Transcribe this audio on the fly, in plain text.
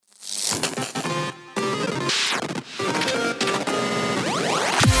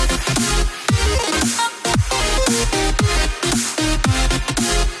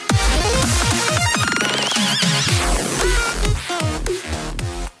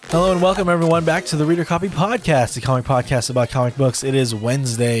Hello and welcome everyone back to the Reader Copy Podcast, the comic podcast about comic books. It is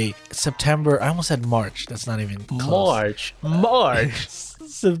Wednesday, September, I almost said March. That's not even close. March.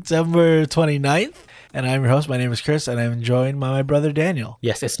 September 29th. And I'm your host. My name is Chris, and I'm joined by my brother Daniel.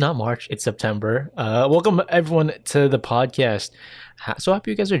 Yes, it's not March. It's September. Welcome everyone to the podcast. So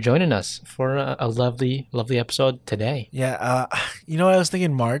happy you guys are joining us for a lovely episode today. Yeah, you know what I was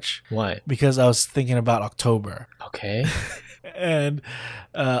thinking March? Why? Because I was thinking about October. Okay. And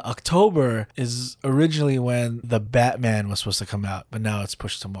October is originally when the Batman was supposed to come out, but now it's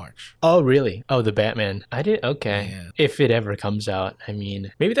pushed to March. Oh, really? Oh, the Batman. Okay. Yeah. If it ever comes out. I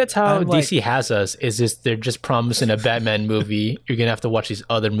mean, maybe that's how DC has us, is just they're just promising a Batman movie. You're going to have to watch these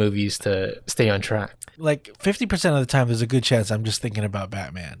other movies to stay on track. Like 50% of the time, there's a good chance I'm just thinking about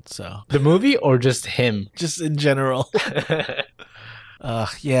Batman. So the movie or just him? Just in general.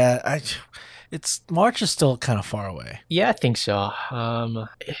 Yeah, it's March is still kind of far away. Yeah, I think so.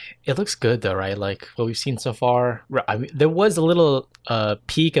 It looks good though, right? Like what we've seen so far. I mean, there was a little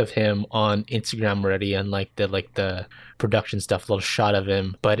peek of him on Instagram already, and like the production stuff, a little shot of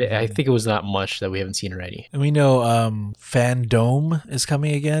him, but I think it was not much that we haven't seen already. And we know Fandom is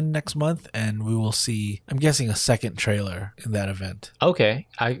coming again next month, and we will see, I'm guessing, a second trailer in that event. Okay,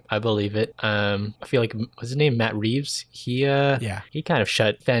 I believe it. I feel like, what's his name, Matt Reeves? He kind of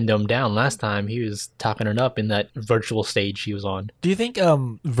shut Fandom down last time. He was talking it up in that virtual stage he was on. Do you think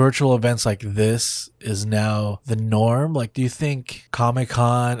virtual events like this is now the norm? Like, do you think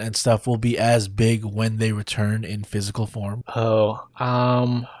Comic-Con and stuff will be as big when they return in physical form?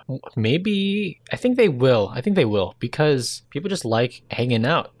 Maybe. I think they will because people just like hanging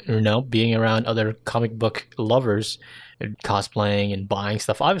out, being around other comic book lovers and cosplaying and buying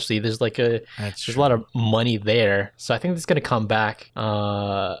stuff. Obviously there's a lot of money there, so I think it's going to come back.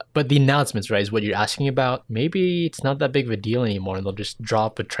 But the announcements, right, is what you're asking about. Maybe it's not that big of a deal anymore, and they'll just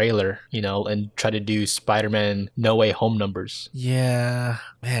drop a trailer, and try to do Spider-Man No Way Home numbers. Yeah,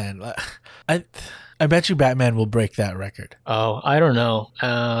 man, I bet you Batman will break that record. Oh, I don't know.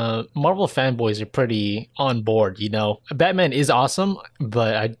 Marvel fanboys are pretty on board, Batman is awesome,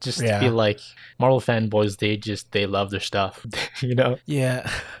 but I just feel like Marvel fanboys, they love their stuff,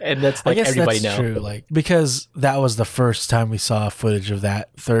 Yeah. And that's like everybody knows. True, because that was the first time we saw footage of that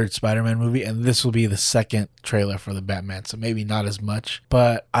third Spider-Man movie, and this will be the second trailer for the Batman, so maybe not as much.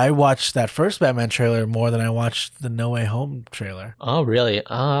 But I watched that first Batman trailer more than I watched the No Way Home trailer. Oh, really?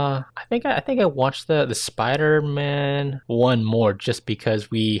 I think I watched the Spider-Man one more just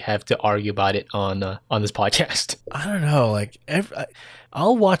because we have to argue about it on this podcast. I don't know,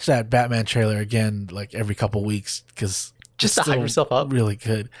 I'll watch that Batman trailer again every couple weeks because just to hype yourself up. Really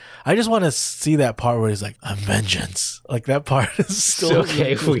good. I just want to see that part where he's like, "I'm vengeance." That part is still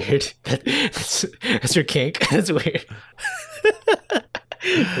okay. Really weird. That's your kink. That's weird.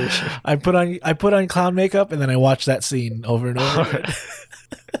 I put on clown makeup and then I watch that scene over and over.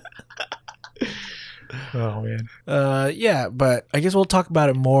 Oh man. Yeah, but I guess we'll talk about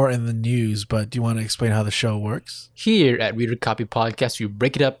it more in the news, but do you want to explain how the show works? Here at Reader Copy Podcast, we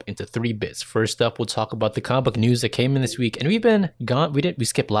break it up into 3 bits. First up, we'll talk about the comic book news that came in this week, and we've been gone. We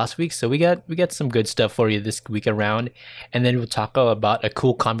skipped last week, so we got some good stuff for you this week around. And then we'll talk about a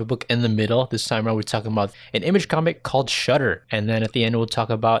cool comic book in the middle. This time around, we're talking about an Image comic called Shutter. And then at the end, we'll talk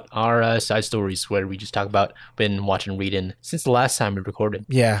about our side stories, where we just talk about been watching, reading since the last time we recorded.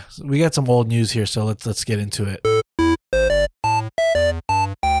 Yeah, we got some old news here, so let's get into it.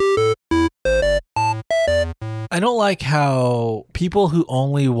 I don't like how people who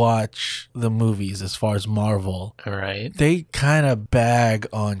only watch the movies as far as Marvel, all right, they kind of bag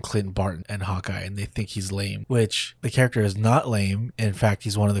on Clint Barton and Hawkeye, and they think he's lame, which the character is not lame. In fact,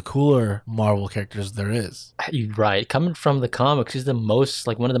 he's one of the cooler Marvel characters there is. You're right. Coming from the comics, he's the most,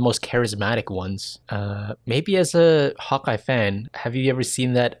 one of the most charismatic ones. Maybe as a Hawkeye fan, have you ever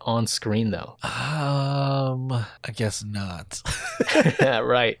seen that on screen though? I guess not. Yeah,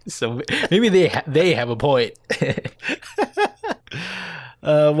 right. So maybe they have a point.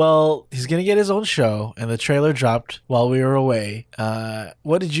 Well, he's gonna get his own show, and the trailer dropped while we were away.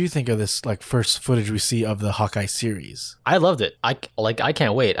 What did you think of this first footage we see of the Hawkeye series? I loved it. I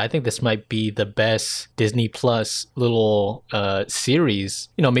can't wait. I think this might be the best Disney Plus little series.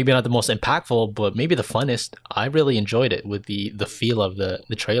 Maybe not the most impactful, but maybe the funnest. I really enjoyed it with the feel of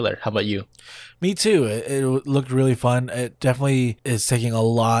the trailer. How about you? Me too. It looked really fun. It definitely is taking a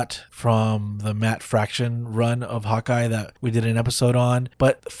lot from the Matt Fraction run of Hawkeye that we did an episode on,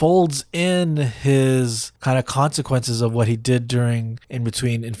 but folds in his kind of consequences of what he did in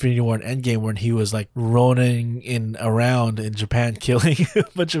between Infinity War and Endgame, when he was roaming around in Japan, killing a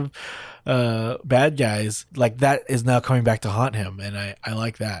bunch of bad guys, like that is now coming back to haunt him, and I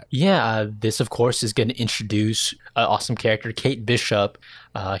like that. Yeah, this of course is going to introduce an awesome character, Kate Bishop,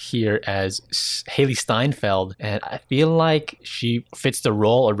 here as Haley Steinfeld, and I feel like she fits the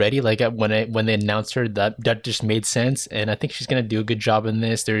role already. Like when they announced her, that just made sense, and I think she's going to do a good job in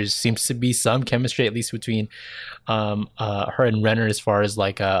this. There seems to be some chemistry, at least between her and Renner, as far as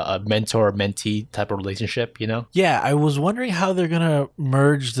like a mentor mentee type of relationship, you know? Yeah, I was wondering how they're gonna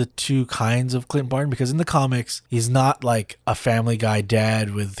merge the two kinds of Clint Barton, because in the comics he's not like a Family Guy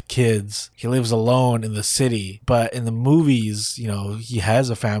dad with kids. He lives alone in the city, but in the movies, you know, he has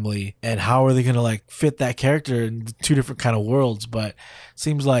a family, and how are they gonna like fit that character in two different kind of worlds? But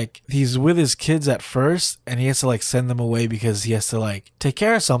seems like he's with his kids at first, and he has to like send them away because he has to like take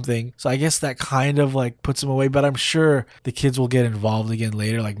care of something. So I guess that kind of like puts him away, but I'm sure the kids will get involved again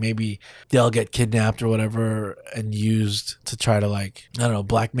later. Like maybe they'll get kidnapped or whatever and used to try to like, I don't know,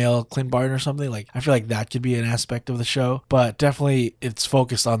 blackmail Clint Barton or something. Like I feel like that could be an aspect of the show, but definitely it's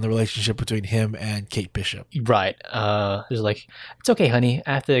focused on the relationship between him and Kate Bishop. Right. There's like, it's okay, honey.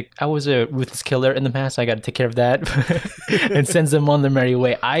 I was a ruthless killer in the past. I got to take care of that, and sends them on their merry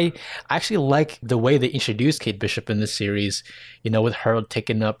way. I actually like the way they introduced Kate Bishop in this series, you know, with her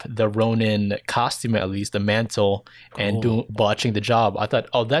taking up the Ronin costume, at least the mantle, and botching the job. I thought,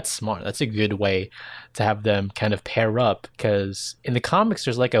 oh, that's smart. That's a good way to have them kind of pair up, because in the comics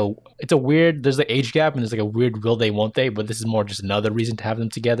there's like there's the age gap, and there's like a weird will they won't they, but this is more just another reason to have them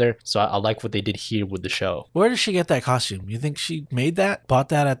together. So I like what they did here with the show. Where did she get that costume? You think she bought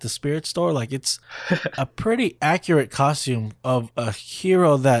that at the spirit store? Like it's a pretty accurate costume of a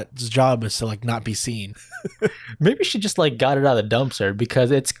hero that's job is to like not be seen. Maybe she just like got it out of the dumpster,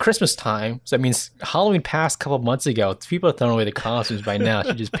 because it's Christmas time, so that means Halloween passed a couple of months ago. People are throwing away the costumes by now.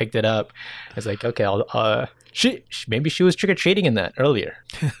 She just picked it up. It's like, okay, maybe she was trick-or-treating in that earlier.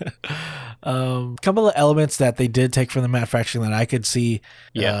 Couple of elements that they did take from the Matt Fraction that I could see.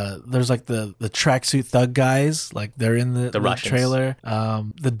 There's like the tracksuit thug guys, like they're in the trailer.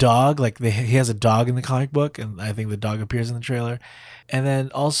 The dog, like he has a dog in the comic book, and I think the dog appears in the trailer. And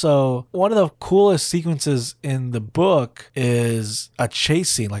then also one of the coolest sequences in the book is a chase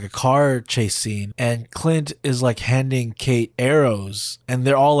scene, like a car chase scene. And Clint is like handing Kate arrows, and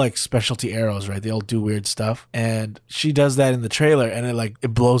they're all like specialty arrows, right? They all do weird stuff. And she does that in the trailer, and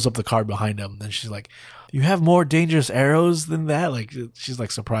it blows up the car behind him. And she's like, you have more dangerous arrows than that? Like she's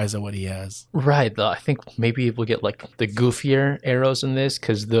like surprised at what he has. Right. I think maybe we'll get like the goofier arrows in this,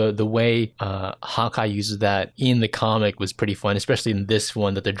 because the way Hawkeye uses that in the comic was pretty fun, especially in this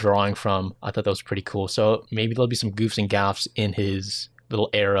one that they're drawing from. I thought that was pretty cool. So maybe there'll be some goofs and gaffs in his little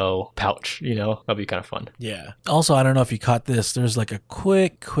arrow pouch, you know? That'll be kind of fun. Yeah. Also, I don't know if you caught this, there's like a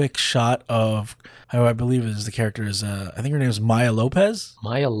quick shot of who I believe is the character is I think her name is Maya Lopez.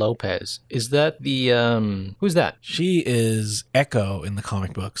 Maya Lopez. Is that the who's that? She is Echo in the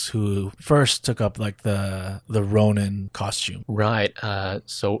comic books, who first took up like the Ronin costume. Right.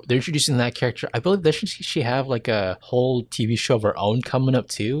 So they're introducing that character. I believe doesn't she have like a whole TV show of her own coming up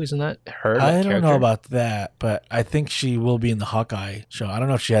too? Isn't that her? I don't know about that, but I think she will be in the Hawkeye show. I don't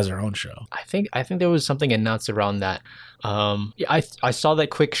know if she has her own show. I think there was something announced around that. I saw that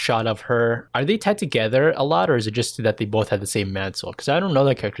quick shot of her. Are they tied together a lot, or is it just that they both had the same mantle? Because I don't know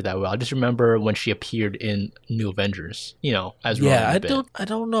that character that well. I just remember when she appeared in New Avengers, you know, as Ronan. I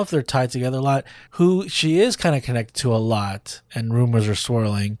don't know if they're tied together a lot. Who she is kind of connected to a lot, and rumors are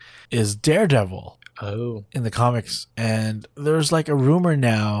swirling, is Daredevil. Oh. In the comics. And there's like a rumor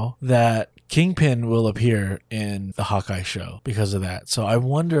now that Kingpin will appear in the Hawkeye show because of that. So I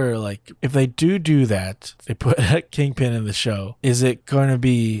wonder, like, if they do that, they put Kingpin in the show, is it going to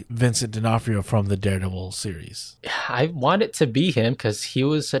be Vincent D'Onofrio from the Daredevil series? I want it to be him, because he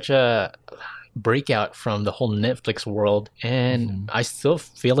was such a breakout from the whole Netflix world, and I still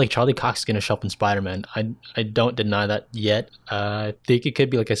feel like Charlie Cox is going to show up in Spider-Man. I don't deny that yet. I think it could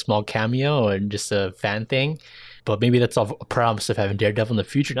be like a small cameo or just a fan thing, but maybe that's a promise of having Daredevil in the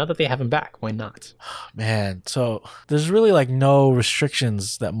future. Now that they have him back, why not? Man, so there's really like no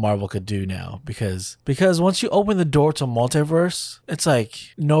restrictions that Marvel could do now, because once you open the door to multiverse, it's like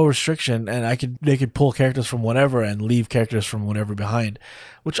no restriction, and they could pull characters from whatever and leave characters from whatever behind,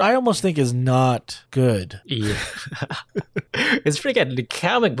 which I almost think is not good. Yeah. It's freaking the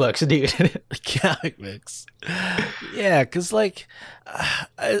comic books, dude. The comic books. Yeah, because like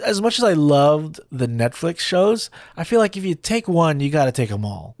as much as I loved the Netflix shows, I feel like if you take one, you got to take them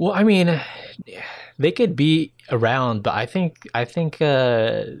all. Well, I mean, they could be around, but I think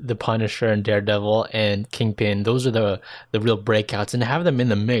the Punisher and Daredevil and Kingpin, those are the real breakouts, and have them in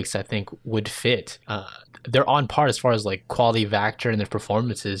the mix, I think would fit. They're on par as far as like quality of actor and their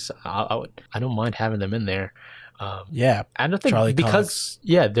performances. I don't mind having them in there. Yeah, I don't think Charlie because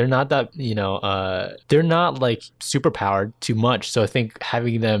Cox. they're not that they're not like super powered too much. So I think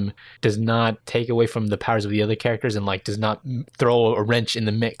having them does not take away from the powers of the other characters and like does not throw a wrench in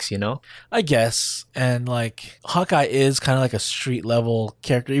the mix. I guess. And like Hawkeye is kind of like a street level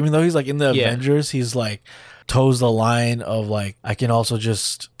character, even though he's like in the Avengers, he's like toes the line of like, I can also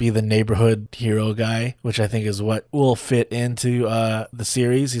just be the neighborhood hero guy, which I think is what will fit into the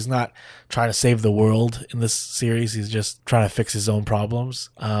series. He's not trying to save the world in this series. He's just trying to fix his own problems.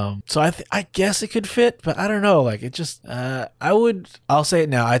 So I guess it could fit, but I don't know. Like it just, I'll say it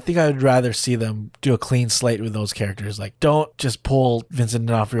now. I think I would rather see them do a clean slate with those characters. Like don't just pull Vincent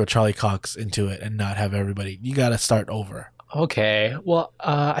D'Onofrio, Charlie Cox into it and not have everybody. You got to start over. Okay, well,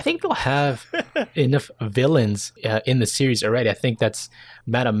 I think they'll have enough villains in the series already. I think that's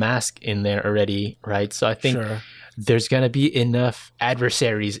Madame Mask in there already, right? So I think there's going to be enough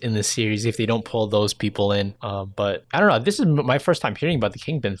adversaries in the series if they don't pull those people in. But I don't know. This is my first time hearing about the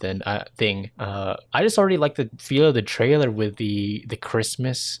Kingpin thing. I just already like the feel of the trailer with the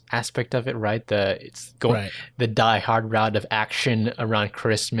Christmas aspect of it, right? The die-hard route of action around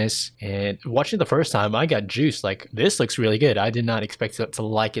Christmas. And watching the first time, I got juiced. Like, this looks really good. I did not expect to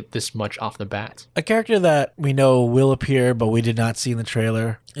like it this much off the bat. A character that we know will appear, but we did not see in the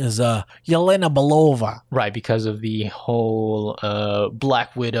trailer is Yelena Belova. Right, because of the whole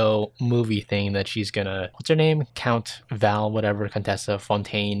Black Widow movie thing that she's gonna, what's her name? Count Val, whatever, Contessa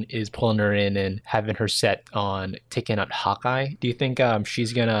Fontaine is pulling her in and having her set on taking out Hawkeye. Do you think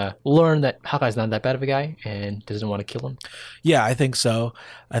she's gonna learn that Hawkeye's not that bad of a guy and doesn't want to kill him? Yeah, I think so.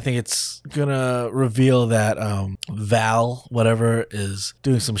 I think it's gonna reveal that Val, whatever, is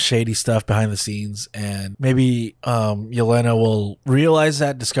doing some shady stuff behind the scenes, and maybe Yelena will realize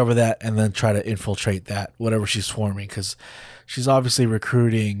that, discover that, and then try to infiltrate that, whatever she's forming, because she's obviously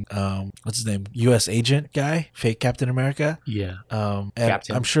recruiting what's his name, U.S. agent guy, fake Captain America. Yeah. And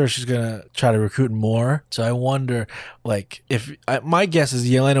Captain. I'm sure she's gonna try to recruit more. So I wonder, like, if my guess is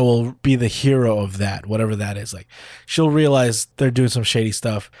Yelena will be the hero of that, whatever that is. Like, she'll realize they're doing some shady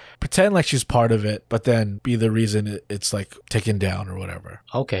stuff, pretend like she's part of it, but then be the reason it's like taken down or whatever.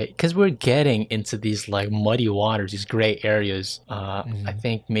 Okay, because we're getting into these like muddy waters, these gray areas. I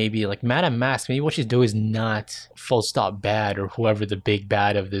think maybe like Madame Mask, maybe what she's doing is not full stop bad, or whoever the big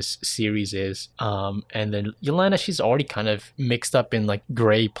bad of this series is. And then Yelena, she's already kind of mixed up in like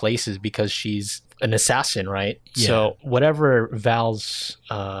gray places because she's an assassin, right? Yeah. So whatever Val's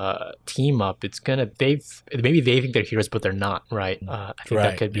team up, it's gonna maybe they think they're heroes, but they're not, right? I think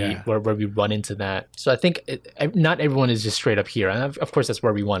that could be where we run into that. So I think not everyone is just straight up hero, and of course that's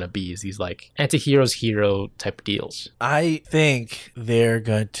where we want to be, is these like anti-heroes hero type deals. I think they're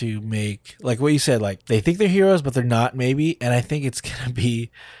going to make, like what you said, like they think they're heroes, but they're not, maybe. And I think it's going to be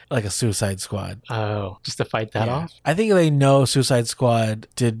like a Suicide Squad. Oh, just to fight that off? I think they know Suicide Squad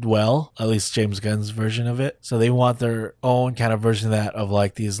did well, at least James Gunn's version of it. So they want their own kind of version of that, of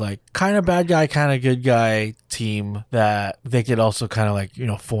like these like kind of bad guy, kind of good guy team that they could also kind of like,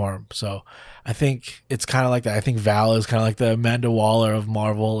 form. So I think it's kind of like that. I think Val is kind of like the Amanda Waller of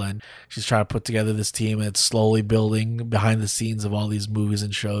Marvel, and she's trying to put together this team, and it's slowly building behind the scenes of all these movies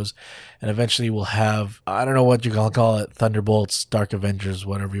and shows. And eventually we'll have, I don't know what you're going to call it, Thunderbolts, Dark Avengers,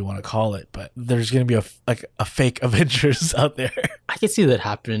 whatever you want to call it, but there's going to be a fake Avengers out there. I can see that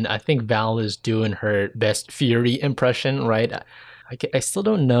happen. I think Val is doing her best Fury impression, right? I still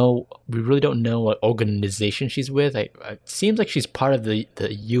don't know. We really don't know what organization she's with. It seems like she's part of the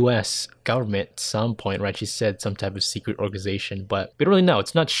U.S. government at some point, right? She said some type of secret organization, but we don't really know.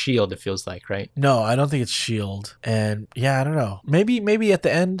 It's not S.H.I.E.L.D., it feels like, right? No, I don't think it's S.H.I.E.L.D. And yeah, I don't know. Maybe at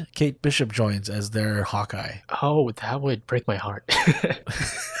the end, Kate Bishop joins as their Hawkeye. Oh, that would break my heart.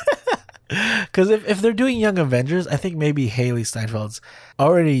 Because if they're doing Young Avengers, I think maybe Haley Steinfeld's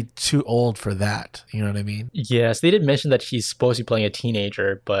already too old for that. You know what I mean? Yes, they did mention that she's supposed to be playing a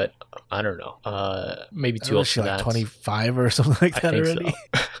teenager, but I don't know. Maybe too old for like that. 25 or something like that already.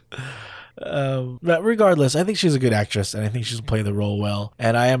 So. But regardless, I think she's a good actress, and I think she's play the role well.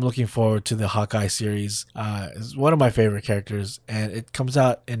 And I am looking forward to the Hawkeye series. It's one of my favorite characters, and it comes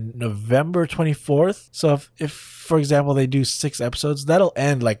out in November 24th. So if for example, they do 6 episodes, that'll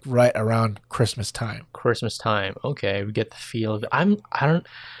end like right around Christmas time. Christmas time. Okay, we get the feel of it.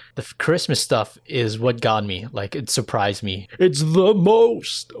 The Christmas stuff is what got me. Like, it surprised me. It's the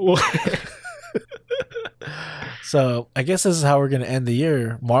most. So I guess this is how we're going to end the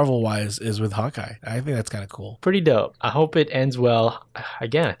year, Marvel-wise, is with Hawkeye. I think that's kind of cool. Pretty dope. I hope it ends well.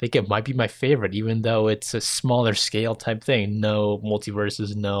 Again, I think it might be my favorite, even though it's a smaller scale type thing. No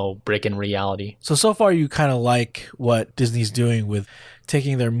multiverses, no break in reality. So far you kind of like what Disney's doing with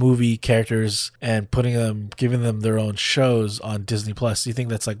taking their movie characters and giving them their own shows on Disney Plus. Do you think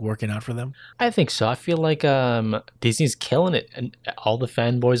that's like working out for them? I think so. I feel like Disney's killing it, and all the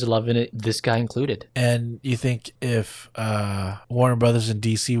fanboys are loving it, this guy included. And you think if Warner Brothers and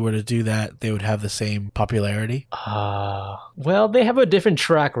DC were to do that, they would have the same popularity? Well, they have a different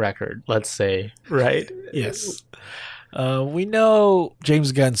track record, let's say, right? Yes. We know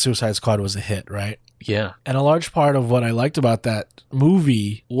James Gunn's Suicide Squad was a hit, right? Yeah. And a large part of what I liked about that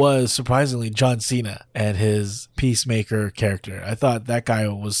movie was surprisingly John Cena and his Peacemaker character. I thought that guy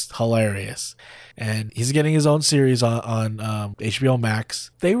was hilarious. And he's getting his own series on HBO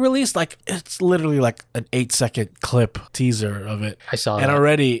Max. They released it's literally like an 8-second clip teaser of it. I saw that. And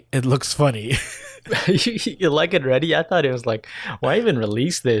already it looks funny. You like it already? I thought it was like, why even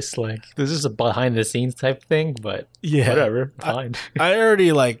release this? Like, this is a behind the scenes type thing, but yeah, whatever, fine. I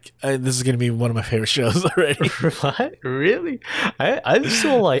already this is going to be one of my favorite shows already. What? Really? I'm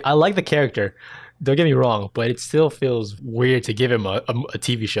still I like the character. Don't get me wrong, but it still feels weird to give him a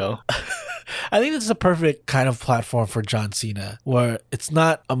TV show. I think this is a perfect kind of platform for John Cena, where it's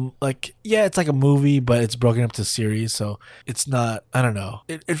not it's like a movie, but it's broken up to series. So it's not, I don't know.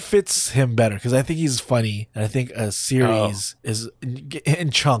 It fits him better because I think he's funny. And I think a series is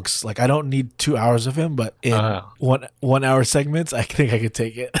in chunks. Like I don't need 2 hours of him, but in 1 hour segments, I think I could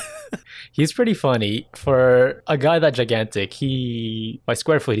take it. He's pretty funny for a guy that gigantic. By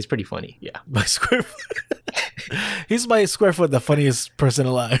square foot, he's pretty funny. Yeah. By square foot. He's by square foot, the funniest person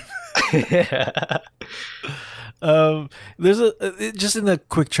alive. There's just in the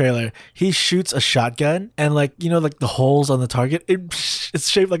quick trailer, he shoots a shotgun and the holes on the target, it's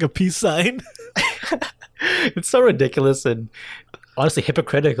shaped like a peace sign. It's so ridiculous and honestly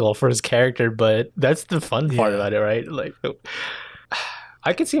hypocritical for his character, but that's the fun part about it, right? Like,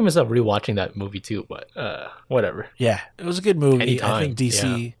 I could see myself rewatching that movie too, but whatever. Yeah, it was a good movie. Anytime. I think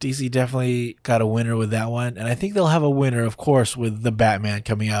DC definitely got a winner with that one, and I think they'll have a winner, of course, with the Batman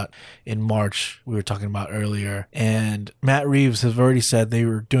coming out in March. We were talking about earlier, and Matt Reeves has already said they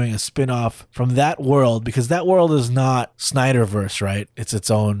were doing a spin-off from that world because that world is not Snyderverse, right? It's its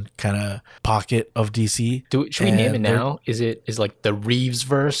own kind of pocket of DC. Should we name it now? Is like the Reeves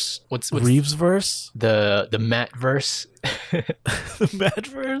verse? What's Reeves verse? The Matt verse? The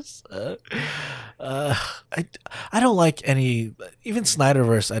Madverse? I don't like any, even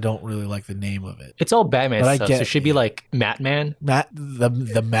Snyderverse. I don't really like the name of it. It's all Batman stuff. So it should be like Matman. The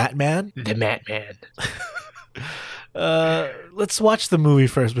Matman. The Matman. Let's watch the movie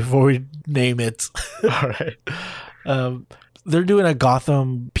first before we name it. All right. They're doing a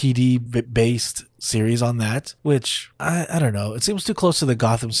Gotham PD based series on that, which I don't know. It seems too close to the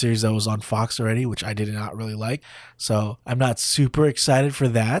Gotham series that was on Fox already, which I did not really like. So I'm not super excited for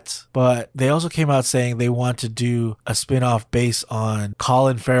that. But they also came out saying they want to do a spin-off based on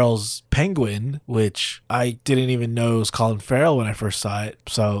Colin Farrell's Penguin, which I didn't even know was Colin Farrell when I first saw it.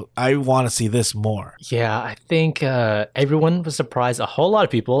 So I want to see this more. Yeah, I think everyone was surprised. A whole lot of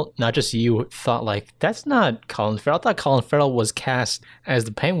people, not just you, thought that's not Colin Farrell. I thought Colin Farrell was cast as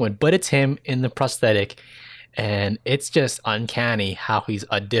the Penguin, but it's him in the prosthetic, and it's just uncanny how he's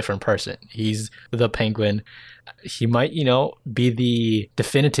a different person. He's the Penguin. He might, be the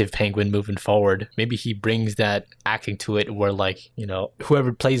definitive Penguin moving forward. Maybe he brings that acting to it where,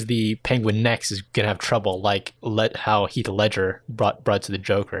 whoever plays the Penguin next is going to have trouble, how Heath Ledger brought to the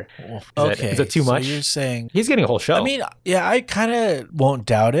Joker. Is that too much? So you're saying... He's getting a whole show. I mean, yeah, I kind of won't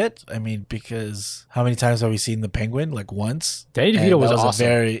doubt it. I mean, because how many times have we seen the Penguin? Once? Danny DeVito was awesome.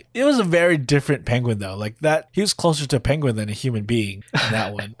 It was a very different Penguin, though. He was closer to a penguin than a human being in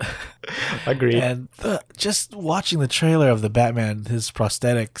that one. Agreed. And just watching the trailer of the Batman, his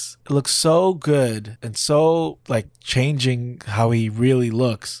prosthetics, it looks so good and so changing how he really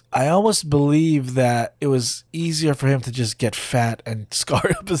looks. I almost believe that it was easier for him to just get fat and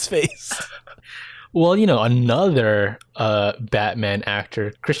scar up his face. Well, another Batman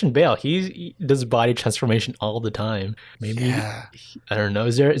actor, Christian Bale, he does body transformation all the time. Maybe, I don't know.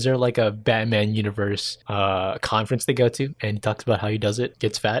 Is there a Batman universe conference they go to and he talks about how he does it,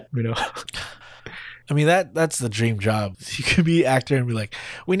 gets fat, I mean, that's the dream job. You could be an actor and be like,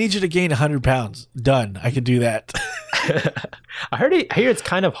 we need you to gain 100 pounds. Done. I could do that. I hear it's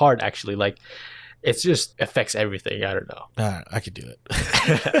kind of hard, actually. It just affects everything. I don't know. I could do it.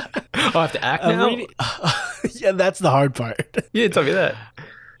 I have to act now? Yeah, that's the hard part. You didn't tell me that.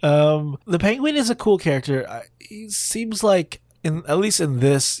 The Penguin is a cool character. He seems like, at least in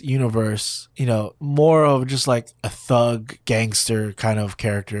this universe, more of just like a thug gangster kind of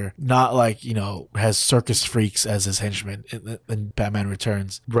character, not like, has circus freaks as his henchmen in Batman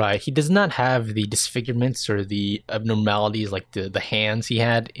Returns. Right. He does not have the disfigurements or the abnormalities like the hands he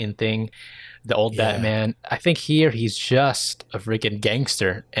had in the old Batman. I think here he's just a freaking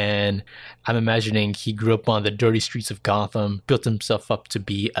gangster, and I'm imagining he grew up on the dirty streets of Gotham, built himself up to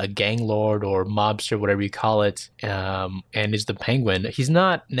be a gang lord or mobster, whatever you call it, and is the Penguin. He's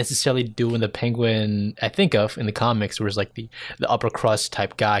not necessarily doing the Penguin I think of in the comics, where it's like the upper crust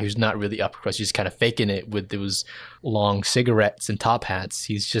type guy who's not really upper crust, he's just kind of faking it with those long cigarettes and top hats.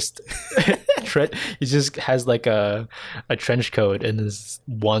 He's just he just has like a trench coat and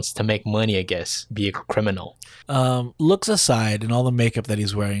wants to make money, I guess, be a criminal. Looks aside and all the makeup that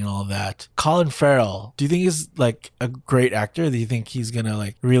he's wearing and all that, Colin Farrell, do you think he's like a great actor? Do you think he's gonna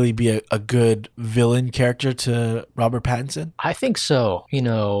like really be a good villain character to Robert Pattinson? I think so.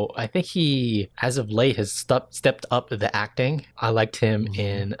 I think he, as of late, has stepped up the acting. I liked him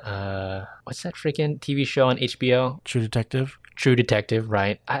in what's that freaking TV show on HBO? True Detective. True Detective,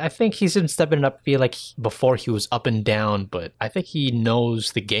 right? I think he's been stepping up. I feel like before he was up and down, but I think he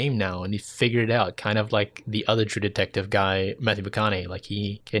knows the game now and he figured it out, kind of like the other True Detective guy, Matthew McConaughey. Like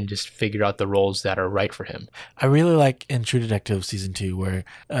he can just figure out the roles that are right for him. I really like in True Detective season 2 where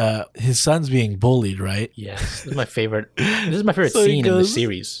his son's being bullied, right? Yes, this is my favorite. This is my favorite scene in the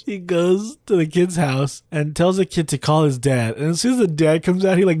series. He goes to the kid's house and tells the kid to call his dad, and as soon as the dad comes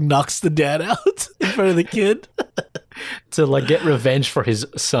out, he like knocks the dad out in front of the kid. To like get revenge for his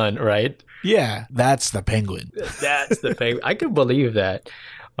son, right? Yeah, that's the Penguin. That's the Penguin. I can believe that.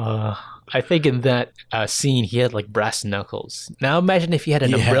 I think in that scene he had like brass knuckles. Now imagine if he had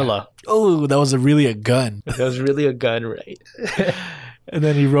an umbrella. Oh, that was really a gun. That was really a gun, right? And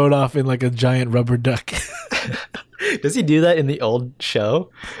then he rode off in like a giant rubber duck. Does he do that in the old show?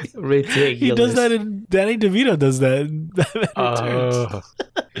 Ridiculous. He does that in Danny DeVito does that in Batman Returns.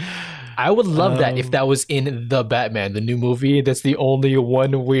 I would love that if that was in The Batman, the new movie. That's the only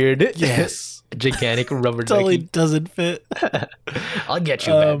one weird, gigantic rubber totally ducky. Doesn't fit. I'll get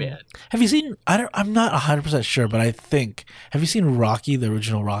you, Batman. Have you seen? I'm not 100% sure, but I think. Have you seen Rocky, the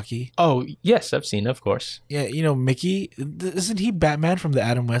original Rocky? Oh yes, I've seen, of course. Yeah, Mickey. Isn't he Batman from the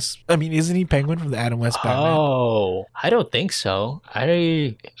Adam West? I mean, isn't he Penguin from the Adam West Batman? Oh, I don't think so.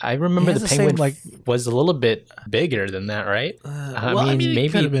 I remember the Penguin was a little bit bigger than that, right? I mean maybe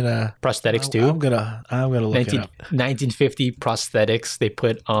it could have been a prosthetics too. I'm gonna look it up. 1950 prosthetics they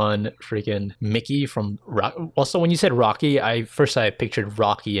put on freaking Mickey from Rock. Also, when you said Rocky, I pictured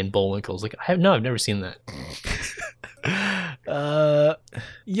Rocky and Bullwinkle's. Like, I've never seen that.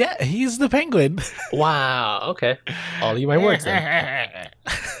 Yeah, he's the Penguin. Wow. Okay. I'll eat my words then.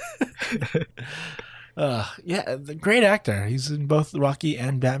 Yeah, great actor. He's in both Rocky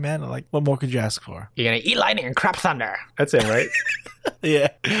and Batman. Like, what more could you ask for? You're gonna eat lightning and crap thunder. That's him, right? Yeah.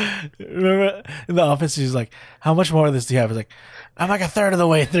 Remember in the office, he's like, "How much more of this do you have?" He's like, "I'm like a third of the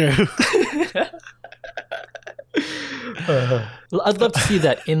way through." I'd love to see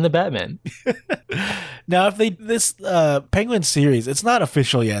that in the Batman. Now, if this Penguin series, it's not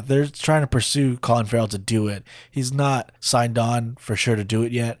official yet. They're trying to pursue Colin Farrell to do it. He's not signed on for sure to do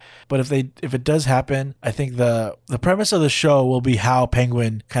it yet. But if it does happen, I think the premise of the show will be how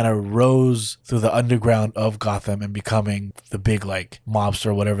Penguin kind of rose through the underground of Gotham and becoming the big like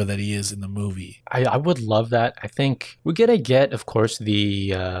mobster, whatever that he is in the movie. I would love that. I think we're gonna get, of course,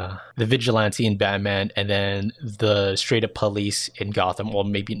 the vigilante in Batman, and then the straight up police in Gotham. Well,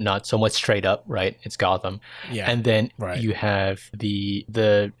 maybe not so much straight up, right? It's Gotham. Yeah. And then you have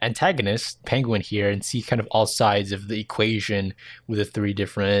the antagonist, Penguin, here, and see kind of all sides of the equation with the 3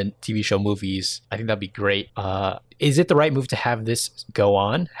 different TV show movies. I think that'd be great. Is it the right move to have this go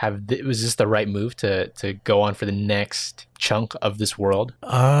on? Was this the right move to go on for the next chunk of this world?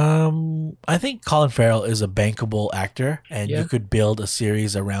 I think Colin Farrell is a bankable actor, and you could build a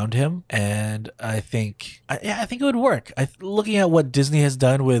series around him. And I think it would work. Looking at what Disney has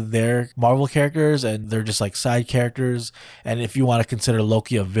done with their Marvel characters, and they're just like side characters. And if you want to consider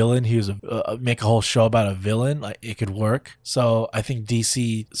Loki a villain, he was make a whole show about a villain. Like, it could work. So I think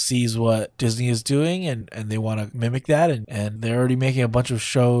DC sees what Disney is doing, and they want to mimic mimic that, and they're already making a bunch of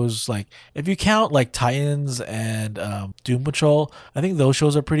shows. Like if you count like Titans and Doom Patrol, I think those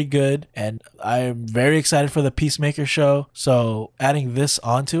shows are pretty good, and I'm very excited for the Peacemaker show. So adding this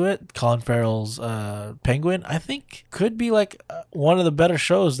onto it, Colin Farrell's Penguin, I think could be like one of the better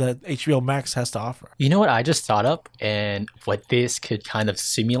shows that HBO Max has to offer. You know what I just thought up, and what this could kind of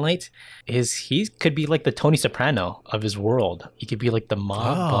simulate is he could be like the Tony Soprano of his world. He could be like the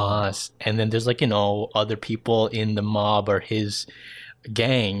mob boss, and then there's like, other people in the mob or his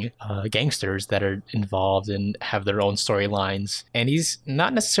gangsters that are involved and have their own storylines. And he's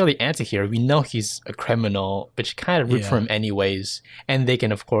not necessarily anti-hero. We know he's a criminal, but you kind of root for him anyways. And they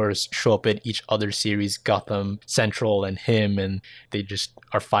can, of course, show up in each other series, Gotham Central and him, and they just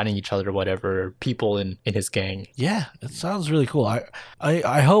are fighting each other or whatever, people in his gang. Yeah, it sounds really cool.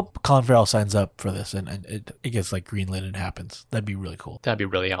 I hope Colin Farrell signs up for this and it gets like greenlit and happens. That'd be really cool. That'd be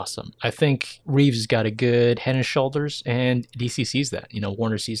really awesome. I think Reeves has got a good head and shoulders, and DC sees that.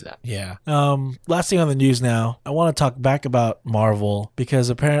 Warner sees that. Yeah. Last thing on the news now, I want to talk back about Marvel because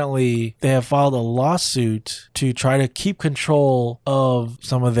apparently they have filed a lawsuit to try to keep control of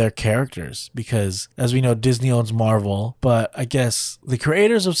some of their characters because, as we know, Disney owns Marvel, but I guess the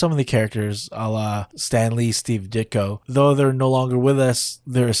creators of some of the characters, a la Stan Lee, Steve Ditko, though they're no longer with us,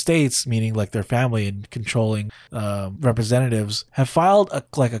 their estates, meaning like their family and controlling representatives, have filed a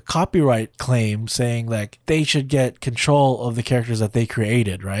copyright claim saying like they should get control of the characters that they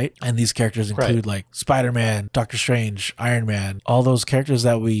created, right? And these characters include like Spider-Man, Doctor Strange, Iron Man, all those characters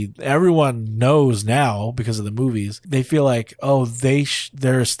that everyone knows now because of the movies. They feel like,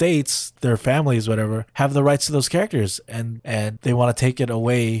 their estates, their families, whatever, have the rights to those characters, and they want to take it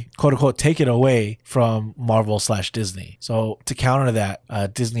away, quote unquote, take it away from Marvel/Disney. So to counter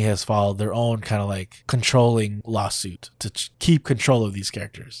that, Disney has filed their own kind of like controlling lawsuit to keep control of these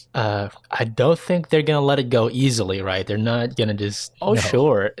characters. I don't think they're gonna let it go easily, right? They're not gonna just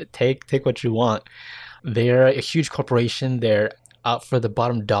sure, take what you want. They're a huge corporation. They're out for the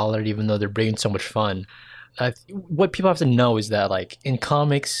bottom dollar, even though they're bringing so much fun. What people have to know is that, like, in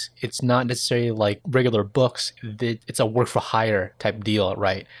comics, it's not necessarily like regular books. It's a work for hire type deal,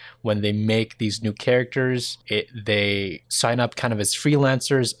 right? When they make these new characters, they sign up kind of as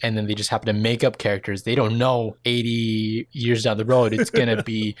freelancers, and then they just happen to make up characters. They don't know 80 years down the road it's going to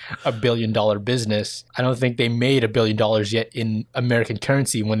be $1 billion business. I don't think they made $1 billion yet in American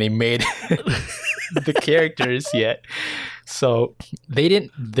currency when they made the characters yet. So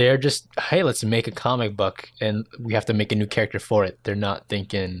they're just, hey, let's make a comic book and we have to make a new character for it. They're not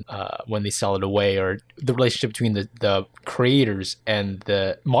thinking when they sell it away, or the relationship between the creators and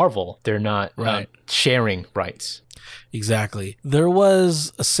the Marvel. They're not sharing rights. Exactly. There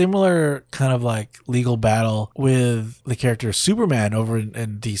was a similar kind of like legal battle with the character Superman over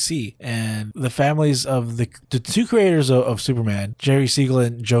in DC, and the families of the two creators of Superman, Jerry Siegel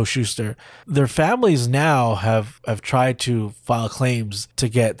and Joe Shuster, their families now have tried to file claims to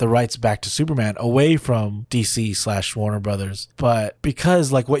get the rights back to Superman away from DC/Warner Brothers. But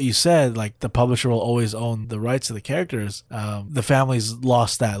because, like what you said, like the publisher will always own the rights to the characters, the families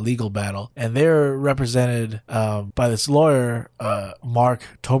lost that legal battle, and they're represented by this lawyer, Mark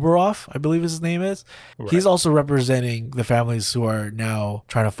Toberoff, I believe his name is. Right. He's also representing the families who are now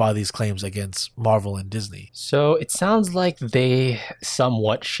trying to file these claims against Marvel and Disney. So it sounds like they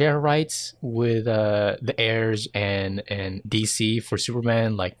somewhat share rights with the heirs and DC for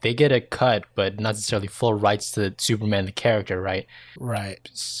Superman. Like they get a cut, but not necessarily full rights to Superman the character, right? Right.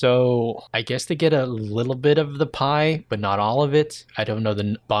 So I guess they get a little bit of the pie, but not all of it. I don't know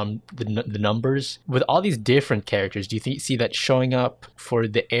the numbers. With all these different characters, do you see that showing up for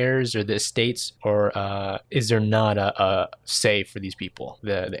the heirs or the estates, or is there not a say for these people,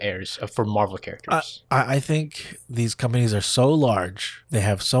 the heirs for Marvel characters? I think these companies are so large, they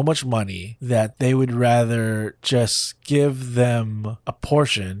have so much money that they would rather just give them a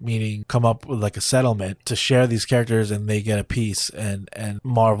portion, meaning come up with like a settlement to share these characters and they get a piece, and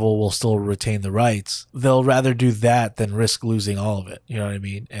Marvel will still retain the rights. They'll rather do that than risk losing all of it. You know what I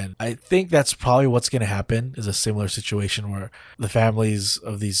mean? And I think that's probably what's going to happen, is a similar situation where the families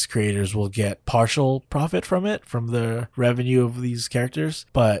of these creators will get partial profit from it, from the revenue of these characters.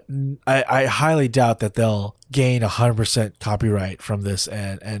 But I highly doubt that they'll gain 100% copyright from this,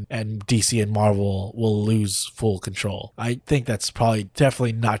 and DC and Marvel will lose full control. I think that's probably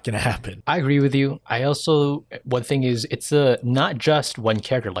definitely not going to happen. I agree with you. I also, one thing is, it's not just one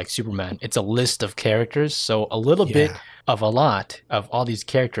character like Superman. It's a list of characters. So a little bit of a lot of all these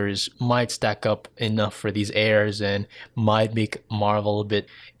characters might stack up enough for these heirs and might make Marvel a bit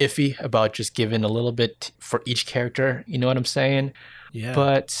iffy about just giving a little bit for each character. You know what I'm saying? Yeah.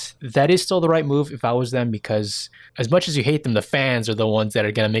 But that is still the right move if I was them, because as much as you hate them, the fans are the ones that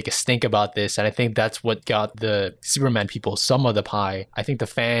are going to make a stink about this. And I think that's what got the Superman people some of the pie. I think the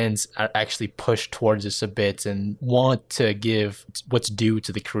fans are actually pushed towards this a bit and want to give what's due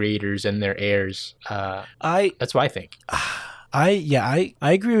to the creators and their heirs. That's what I think. I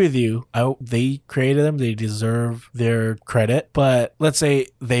agree with you. They created them. They deserve their credit. But let's say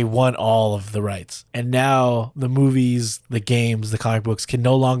they won all of the rights. And now the movies, the games, the comic books can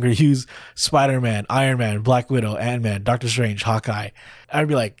no longer use Spider-Man, Iron Man, Black Widow, Ant-Man, Doctor Strange, Hawkeye. I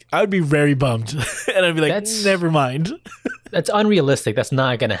would be very bummed. And I'd be like, never mind. That's unrealistic. That's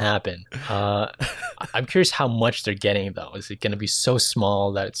not going to happen. I'm curious how much they're getting, though. Is it going to be so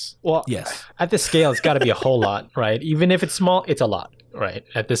small that it's... Well, yes. At this scale, it's got to be a whole lot, right? Even if it's small, it's a lot, right?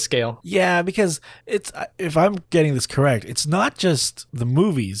 At this scale. Yeah, because it's, if I'm getting this correct, it's not just the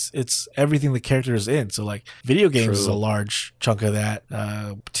movies. It's everything the character is in. So, like, video games is a large chunk of that.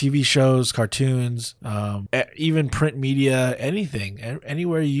 TV shows, cartoons, even print media, anything.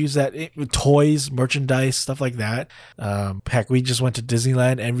 Anywhere you use that. Toys, merchandise, stuff like that. Heck, we just went to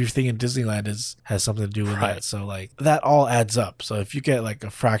Disneyland. Everything in Disneyland has something to do with that. So like that all adds up. So if you get like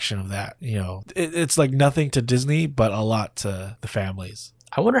a fraction of that, it's like nothing to Disney, but a lot to the families.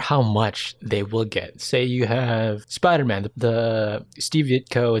 I wonder how much they will get. Say you have Spider-Man, the Steve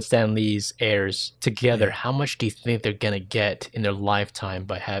Ditko and Stan Lee's heirs together. Yeah. How much do you think they're gonna get in their lifetime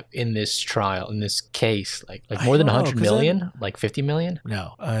in this trial, in this case? Like more than 100 million? Like 50 million?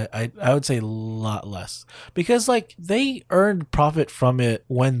 No, I would say a lot less, because like they earned profit from it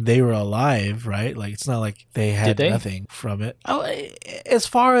when they were alive, right? Like it's not like they had nothing from it. Oh, as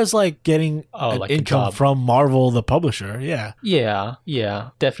far as like getting like income from Marvel, the publisher, yeah. Yeah,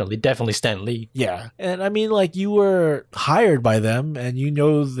 definitely Stan Lee. Yeah. And I mean, like, you were hired by them and you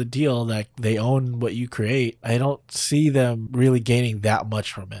know the deal that they own what you create. I don't see them really gaining that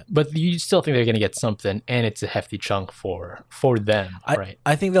much from it. But you still think they're going to get something, and it's a hefty chunk for them, right?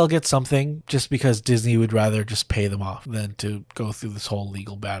 I think they'll get something just because Disney would rather just pay them off than to go through this whole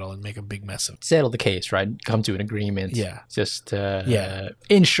legal battle and make a big mess of it. Settle the case, right? Come to an agreement. Yeah. Just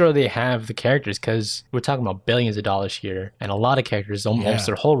ensure they have the characters, because we're talking about billions of dollars here, and a lot of characters, almost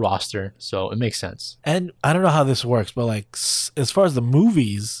their whole roster, so it makes sense. And I don't know how this works, but like as far as the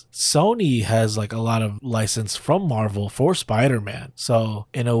movies, Sony has like a lot of license from Marvel for Spider-Man, so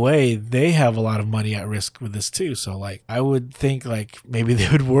in a way they have a lot of money at risk with this too. So like I would think like maybe they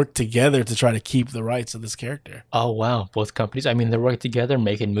would work together to try to keep the rights of this character. Oh wow, both companies, I mean, they're working together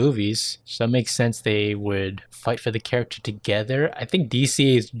making movies, so it makes sense they would fight for the character together. I think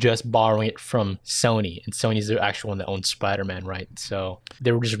DC is just borrowing it from Sony, and Sony's the actual one that owns Spider-Man, right? So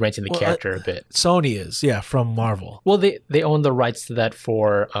they were just renting the character a bit. Sony is, from Marvel. Well, they own the rights to that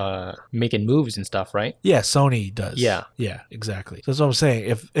for making movies and stuff, right? Yeah, Sony does. Yeah, exactly. So that's what I'm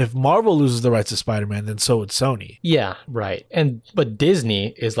saying. If Marvel loses the rights to Spider-Man, then so would Sony. Yeah, right. But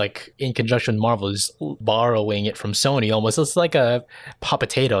Disney is like in conjunction with Marvel is borrowing it from Sony almost. It's like a hot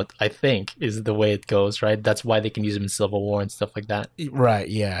potato, I think, is the way it goes, right? That's why they can use them in Civil War and stuff like that. Right.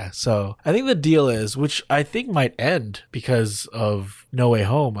 Yeah. So I think the deal is, which I think might end because of No Way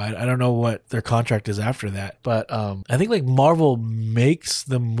Home. I don't know what their contract is after that, but I think like Marvel makes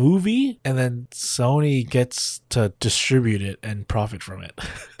the movie and then Sony gets to distribute it and profit from it.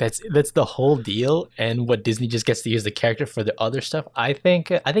 That's the whole deal, and what Disney just gets to use the character for the other stuff. I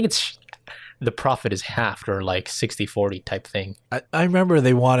think it's the profit is half, or like 60-40 type thing. I remember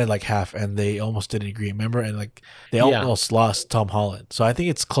they wanted like half and they almost didn't agree, remember? And like they almost lost Tom Holland. So I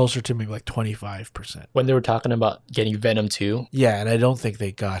think it's closer to maybe like 25%. When they were talking about getting Venom 2? Yeah, and I don't think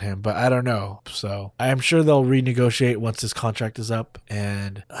they got him, but I don't know. So I'm sure they'll renegotiate once this contract is up.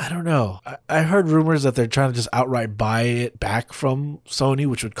 And I don't know. I heard rumors that they're trying to just outright buy it back from Sony,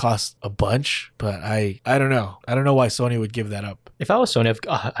 which would cost a bunch. But I don't know. I don't know why Sony would give that up. If I was Sony,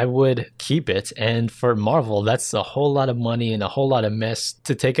 I would keep it. And for Marvel, that's a whole lot of money and a whole lot of mess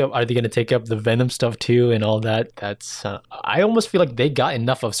to take up. Are they going to take up the Venom stuff too and all that? That's I almost feel like they got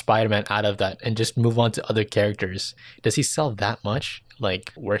enough of Spider-Man out of that and just move on to other characters. Does he sell that much?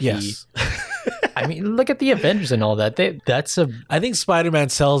 Like where yes. I mean, look at the Avengers and all that. I think Spider-Man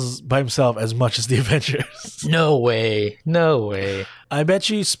sells by himself as much as the Avengers. No way. I bet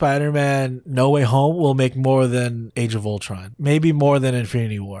you Spider-Man No Way Home will make more than Age of Ultron. Maybe more than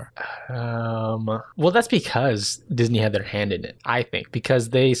Infinity War. Well, that's because Disney had their hand in it, I think, because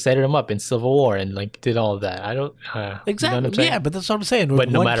they set him up in Civil War and like did all of that. I don't exactly. You know what I'm yeah, but that's what I'm saying. But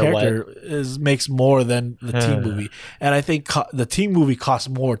no matter what, makes more than the team movie, and I think the team movie costs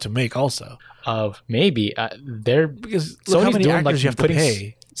more to make also. Maybe they're because look how many actors you have to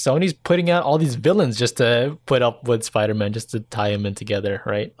pay. Sony's putting out all these villains just to put up with Spider-Man, just to tie him in together,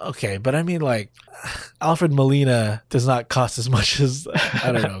 right? Okay, but I mean, like, Alfred Molina does not cost as much as,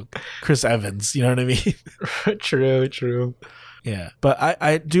 I don't know, Chris Evans. You know what I mean? True. Yeah, but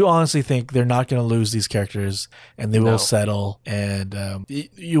I do honestly think they're not going to lose these characters, and they will settle, and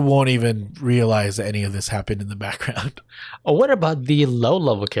you won't even realize that any of this happened in the background. Oh, what about the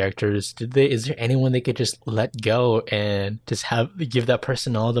low-level characters? Is there anyone they could just let go and just give that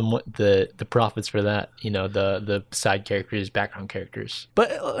person all the profits for that? You know, the side characters, background characters.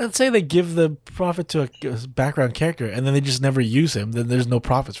 But let's say they give the profit to a background character, and then they just never use him. Then there's no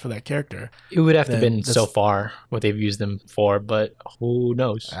profits for that character. It would have to have been so far what they've used them for. But who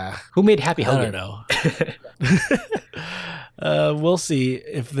knows? Who made Happy Hogan? I don't know. We'll see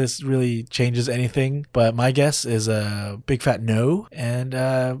if this really changes anything. But my guess is a big fat no, and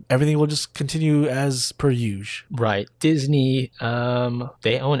everything will just continue as per usual. Right. Disney,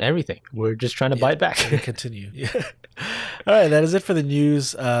 they own everything. We're just trying to buy it back. Continue. Yeah. All right, that is it for the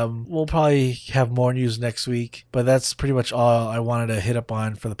news. We'll probably have more news next week, but that's pretty much all I wanted to hit up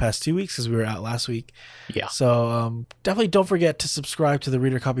on for the past 2 weeks because we were out last week. Yeah. So definitely don't forget to subscribe to the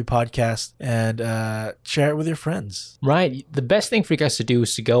Reader Copy Podcast and share it with your friends. Right. The best thing for you guys to do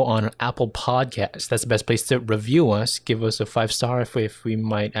is to go on Apple Podcasts. That's the best place to review us. Give us a 5-star if we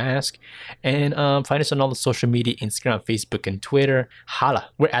might ask. And find us on all the social media, Instagram, Facebook, and Twitter. Holla.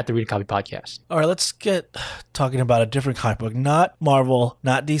 We're at the Reader Copy Podcast. All right, let's get talking about a different comic book. Not Marvel,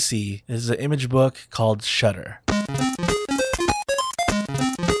 not DC. This is an Image book called Shudder.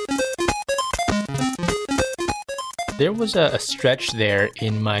 There was a stretch there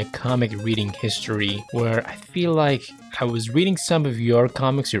in my comic reading history where I feel like I was reading some of your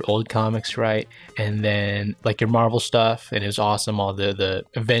comics, your old comics, right? And then like your Marvel stuff, and it was awesome, all the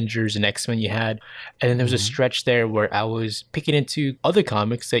Avengers and X-Men you had. And then there was a stretch there where I was picking into other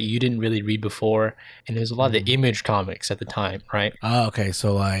comics that you didn't really read before, and there was a lot of the Image comics at the time, right? Oh, okay.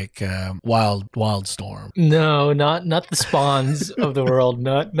 So like Wildstorm. No, not the Spawns of the world,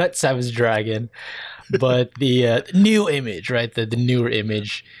 not Savage Dragon. But the new Image, right? The newer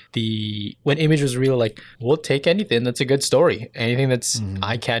Image, when Image was really like, we'll take anything that's a good story, anything that's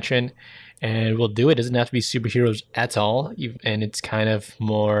eye-catching, and we'll do it. It doesn't have to be superheroes at all. And it's kind of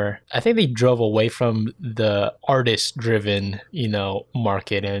more, I think they drove away from the artist-driven,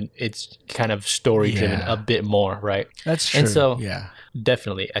 market, and it's kind of story-driven a bit more, right? That's true. And so, yeah.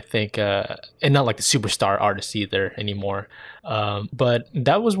 Definitely, I think, and not like the superstar artists either anymore. But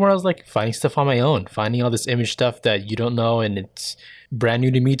that was where I was like finding stuff on my own, finding all this Image stuff that you don't know, and it's brand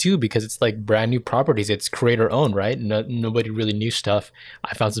new to me too because it's like brand new properties. It's creator owned, right? Nobody really knew stuff.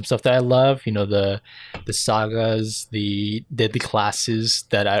 I found some stuff that I love, the sagas, the deadly classes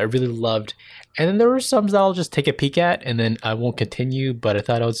that I really loved. And then there were some that I'll just take a peek at and then I won't continue, but I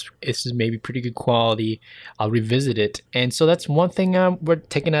thought this is maybe pretty good quality. I'll revisit it. And so that's one thing we're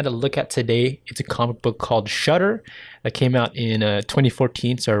taking a look at today. It's a comic book called Shudder that came out in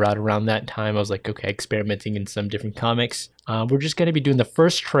 2014. So right around that time, I was like, okay, experimenting in some different comics. We're just going to be doing the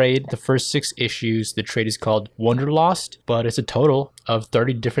first trade, the first 6 issues. The trade is called Wonderlost, but it's a total of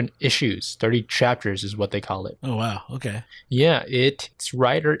 30 different issues. 30 chapters is what they call it. Oh, wow. Okay. Yeah, its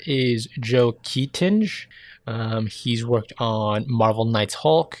writer is Joe Keatinge. He's worked on Marvel Knights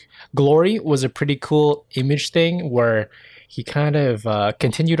Hulk. Glory was a pretty cool Image thing where he kind of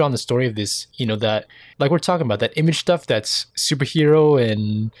continued on the story of this, that, like we're talking about, that Image stuff that's superhero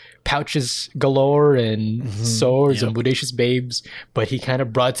and pouches galore and swords and bodacious babes, but he kind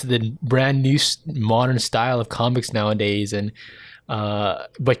of brought to the brand new modern style of comics nowadays, and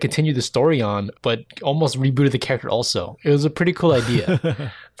but continued the story on, but almost rebooted the character also. It was a pretty cool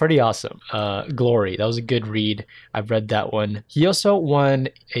idea. Pretty awesome. Glory. That was a good read. I've read that one. He also won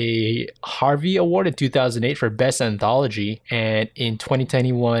a Harvey Award in 2008 for Best Anthology, and in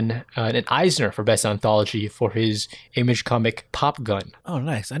 2021 an Eisner for Best Anthology for his Image comic Pop Gun. Oh,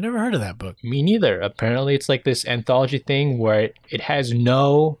 nice. I never heard of that book. Me neither. Apparently it's like this anthology thing where it has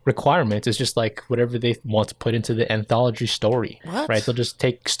no requirements. It's just like whatever they want to put into the anthology story. What? Right? They'll just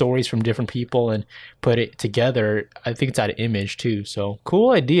take stories from different people and put it together. I think it's out of Image too. So cool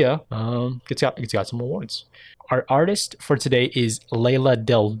idea. It's got some awards. Our artist for today is Leila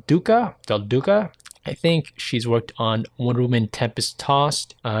Duca. I think she's worked on Wonder Woman Tempest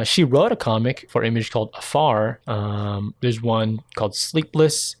Tossed. She wrote a comic for Image called Afar. There's one called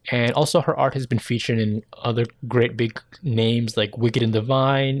Sleepless. And also her art has been featured in other great big names like Wicked and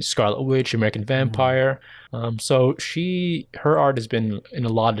Divine, Scarlet Witch, American Vampire. So her art has been in a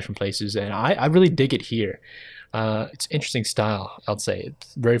lot of different places. And I really dig it here. It's interesting style, I'd say. It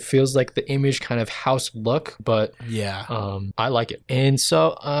very feels like the image kind of house look, but Yeah. I like it. And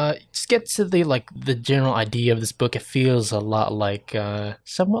so just get to the general idea of this book. It feels a lot like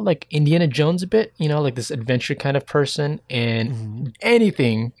somewhat like Indiana Jones a bit, like this adventure kind of person, and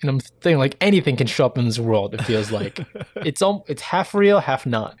anything, and I'm thinking like anything can show up in this world. It feels like it's half real, half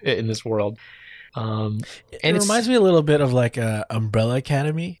not in this world. It reminds me a little bit of like a Umbrella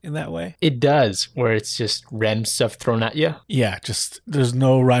Academy in that way. It does, where it's just random stuff thrown at you. Yeah, just there's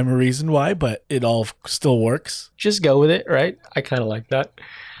no rhyme or reason why, but it all still works. Just go with it, right? I kind of like that.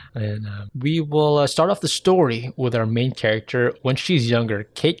 And we will start off the story with our main character when she's younger,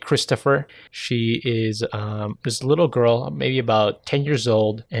 Kate Christopher. She is this little girl, maybe about 10 years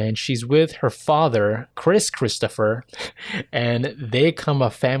old, and she's with her father, Chris Christopher, and they come a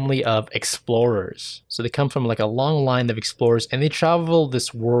family of explorers. So they come from like a long line of explorers, and they travel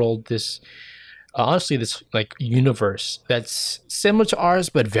this world, honestly, this like universe that's similar to ours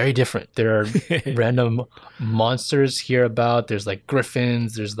but very different. There are random monsters here about. There's like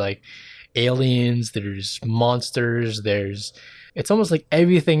griffins, there's like aliens, there's monsters, it's almost like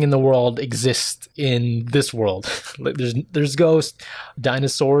everything in the world exists in this world. Like there's ghosts,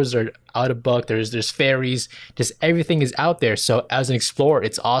 dinosaurs are out of buck, there's fairies, just everything is out there. So as an explorer,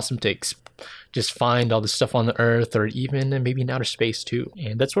 it's awesome to just find all the stuff on the earth, or even maybe in outer space too.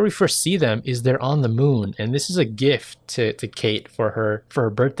 And that's where we first see them, is they're on the moon. And this is a gift to Kate for her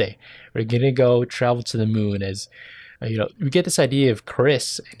birthday. We're gonna go travel to the moon. As we get this idea of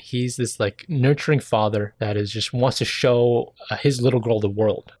Chris, and he's this like nurturing father that is just wants to show his little girl the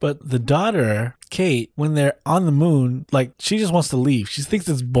world. But the daughter, Kate, when they're on the moon, like she just wants to leave. She thinks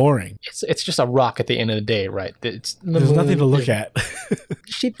it's boring. It's just a rock at the end of the day, right? There's nothing to look at.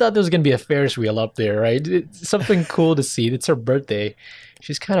 She thought there was going to be a Ferris wheel up there, right? It's something cool to see. It's her birthday.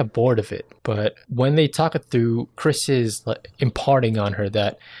 She's kind of bored of it. But when they talk it through, Chris is like imparting on her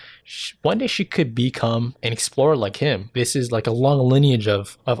that one day she could become an explorer like him. This is like a long lineage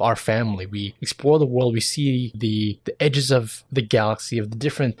of our family. We explore the world. We see the edges of the galaxy, of the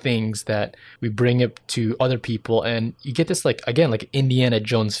different things that we bring up to other people. And you get this like Indiana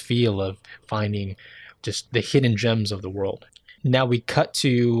Jones feel of finding just the hidden gems of the world. Now we cut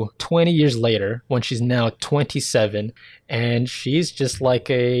to 20 years later when she's now 27, and she's just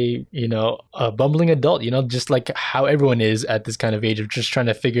like a bumbling adult, just like how everyone is at this kind of age of just trying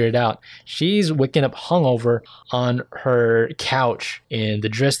to figure it out. She's waking up hungover on her couch in the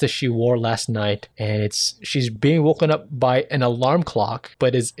dress that she wore last night, and she's being woken up by an alarm clock,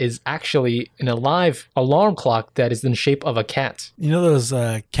 but is actually an alive alarm clock that is in the shape of a cat. You know those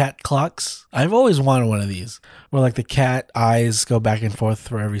cat clocks? I've always wanted one of these, where like the cat eyes go back and forth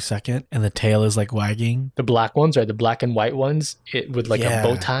for every second, and the tail is like wagging. The black ones, right? The black and white ones, with like a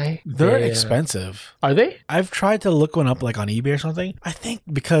bow tie. They're expensive. Are they? I've tried to look one up like on eBay or something. I think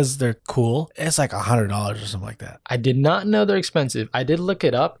because they're cool, it's like $100 or something like that. I did not know they're expensive. I did look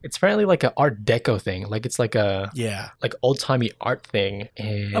it up. It's apparently like an Art Deco thing. Like it's like like old timey art thing.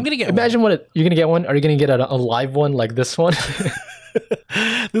 And I'm gonna get. Imagine one. You're gonna get one. Are you gonna get a live one like this one?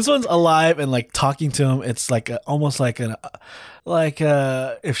 This one's alive and like talking to him. It's like almost like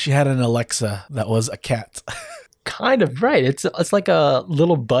if she had an Alexa that was a cat. Kind of, right. It's like a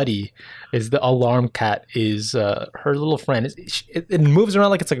little buddy. Is the alarm cat is her little friend. It moves around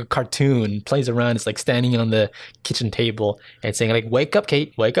like it's like a cartoon, plays around. It's like standing on the kitchen table and saying like, "Wake up,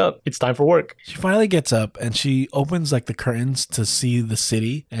 Kate, wake up. It's time for work." She finally gets up and she opens like the curtains to see the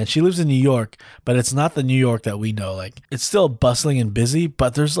city. And she lives in New York, but it's not the New York that we know. Like it's still bustling and busy,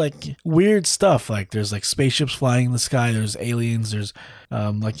 but there's like weird stuff. Like there's like spaceships flying in the sky. There's aliens. There's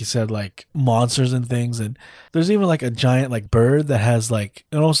like you said, like monsters and things. And there's even like a giant like bird that has like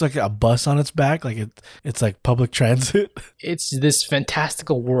almost like a bus on its back, like it's like public transit. It's this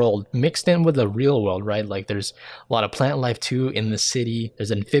fantastical world mixed in with the real world, right? Like there's a lot of plant life too in the city.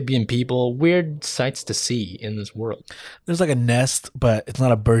 There's amphibian people, weird sights to see in this world. There's like a nest, but it's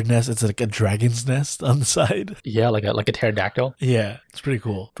not a bird nest, it's like a dragon's nest on the side. Yeah, like a pterodactyl. Yeah, it's pretty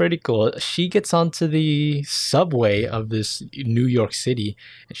cool. Pretty cool. She gets onto the subway of this New York City,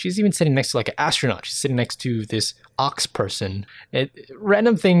 and she's even sitting next to like an astronaut. She's sitting next to this ox person.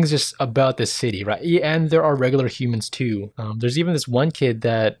 Random things just about this city, right? And there are regular humans too. There's even this one kid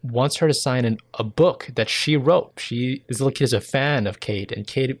that wants her to sign a book that she wrote. This little kid is a fan of Kate, and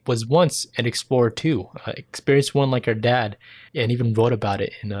Kate was once an explorer too. Experienced one like her dad, and even wrote about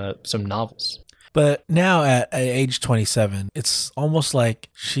it in some novels. But now at age 27, it's almost like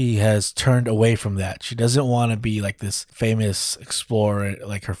she has turned away from that. She doesn't want to be like this famous explorer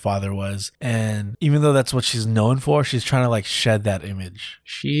like her father was. And even though that's what she's known for, she's trying to like shed that image.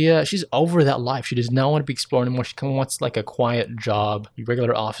 She's over that life. She does not want to be exploring anymore. She kind of wants like a quiet job, a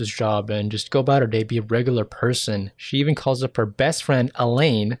regular office job, and just go about her day, be a regular person. She even calls up her best friend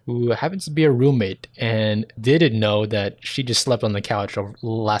Elaine, who happens to be a roommate, and didn't know that she just slept on the couch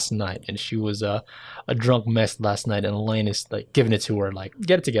last night, and she was a drunk mess last night, and Elaine is like giving it to her, like,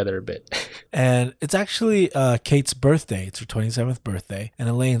 get it together a bit. And it's actually Kate's birthday. It's her 27th birthday. And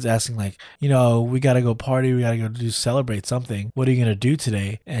Elaine's asking like, we got to go party. We got to go celebrate something. What are you going to do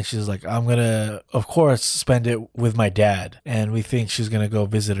today? And she's like, I'm going to, of course, spend it with my dad. And we think she's going to go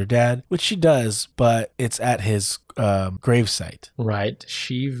visit her dad, which she does, but it's at his gravesite. Right.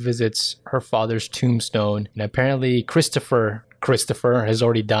 She visits her father's tombstone, and apparently Christopher has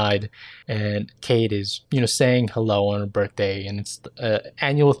already died, and Kate is, saying hello on her birthday, and it's an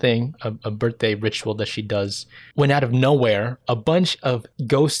annual thing, a birthday ritual that she does. When out of nowhere, a bunch of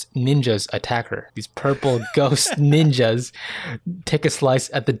ghost ninjas attack her. These purple ghost ninjas take a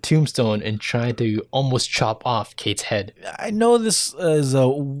slice at the tombstone and try to almost chop off Kate's head. I know this is a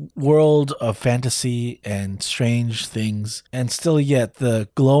world of fantasy and strange things, and still yet the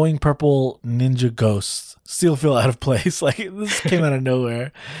glowing purple ninja ghosts still feel out of place. Like, this came out of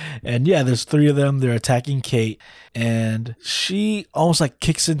nowhere. And yeah, there's 3 of them. They're attacking Kate, and she almost like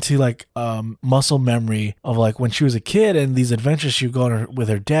kicks into like muscle memory of like when she was a kid and these adventures she would go on with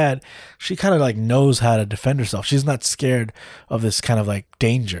her dad. She kind of like knows how to defend herself. She's not scared of this kind of like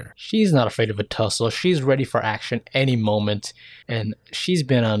danger. She's not afraid of a tussle. She's ready for action any moment, and she's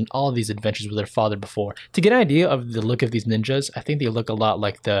been on all these adventures with her father before. To get an idea of the look of these ninjas, I think they look a lot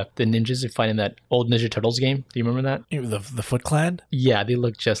like the ninjas you find in that old Ninja Turtles game. Do you remember that? The Foot Clan? Yeah, they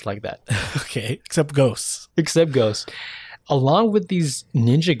look just like that. Okay, except ghosts. Along with these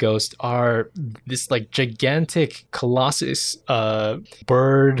ninja ghosts are this like gigantic colossus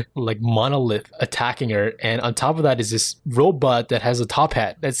bird like monolith attacking her, and on top of that is this robot that has a top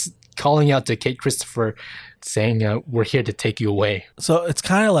hat that's calling out to Kate Christopher, saying, we're here to take you away. So it's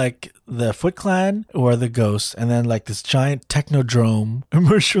kind of like the Foot Clan or the ghosts, and then like this giant technodrome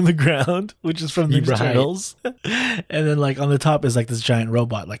emerged from the ground, which is from Ninja Turtles. And then like on the top is like this giant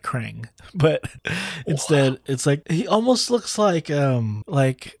robot like Krang. But instead it's like, he almost looks like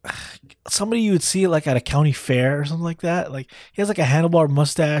somebody you would see like at a county fair or something like that. Like, he has like a handlebar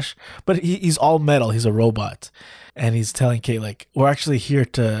mustache, but he's all metal. He's a robot. And he's telling Kate, like, we're actually here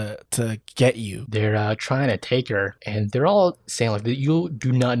to get you. They're trying to take her, and they're all saying, like, you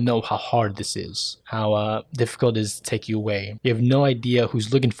do not know how hard this is, how difficult it is to take you away. You have no idea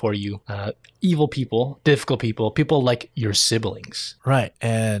who's looking for you. Evil people, difficult people like your siblings. Right.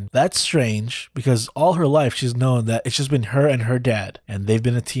 And that's strange because all her life she's known that it's just been her and her dad, and they've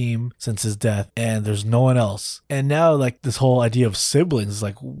been a team since his death, and there's no one else. And now like this whole idea of siblings is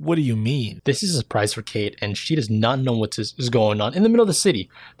like, what do you mean? This is a surprise for Kate, and she does not know what is going on. In the middle of the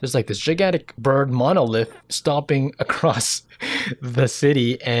city, there's like this gigantic bird monolith stomping across the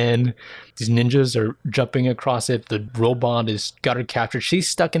city, and these ninjas are jumping across it. The robot is got her captured. She's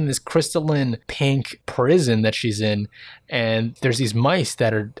stuck in this crystalline pink prison that she's in, and there's these mice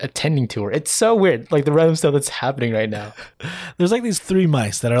that are attending to her. It's so weird, like the random stuff that's happening right now. There's like these 3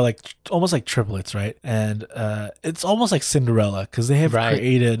 mice that are like almost like triplets, right? And it's almost like Cinderella because they have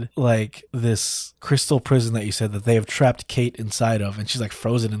created like this crystal prison that you said that they have trapped Kate inside of, and she's like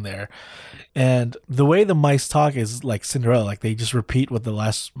frozen in there. And the way the mice talk is like Cinderella, like they just repeat what the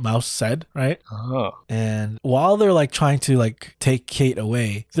last mouse said, right? Oh. And while they're like trying to like take Kate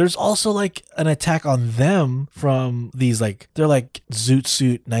away, there's also like an attack on them from these like, they're like zoot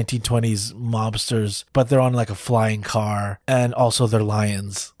suit 1920s mobsters, but they're on like a flying car, and also they're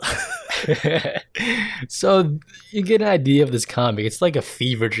lions. So you get an idea of this comic. It's like a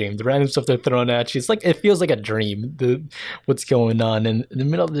fever dream. The random stuff they're throwing at you, it's like, it feels like a dream, what's going on. And in the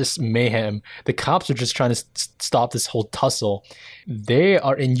middle of this mayhem, the cops are just trying to stop this whole tussle. They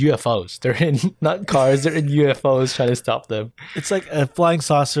are in UFOs. They're in not cars, they're in UFOs trying to stop them. It's like a flying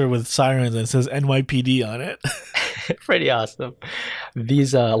saucer with sirens and it says NYPD on it. Pretty awesome.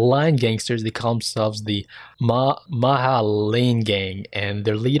 These line gangsters, they call themselves the Maha Lane Gang, and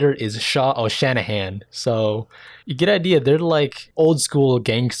their leader is Shaw O'Shanahan. So You get an idea. They're like old school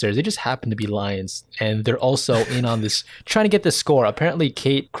gangsters. They just happen to be lions. And they're also in on this, trying to get the score. Apparently,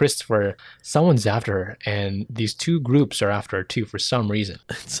 Kate, Christopher, someone's after her. And these two groups are after her too for some reason.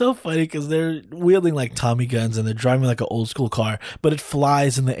 It's so funny because they're wielding like Tommy guns and they're driving like an old school car, but it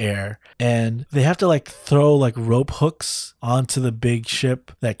flies in the air. And they have to like throw like rope hooks onto the big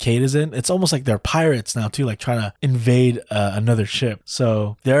ship that Kate is in. It's almost like they're pirates now too, like trying to invade another ship.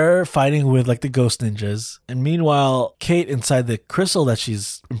 So they're fighting with like the ghost ninjas. And meanwhile, Kate inside the crystal that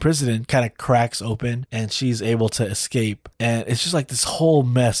she's imprisoned in kind of cracks open and she's able to escape. And it's just like this whole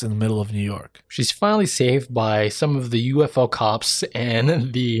mess in the middle of New York. She's finally saved by some of the UFO cops,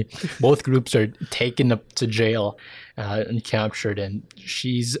 and both groups are taken up to jail and captured, and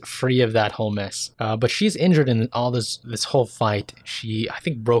she's free of that whole mess. But she's injured in all this whole fight. She, I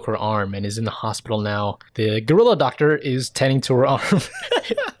think, broke her arm and is in the hospital now. The gorilla doctor is tending to her arm.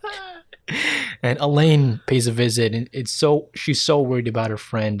 And Elaine pays a visit, and she's so worried about her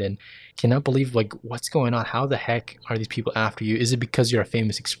friend and cannot believe like what's going on. How the heck are these people after you? Is it because you're a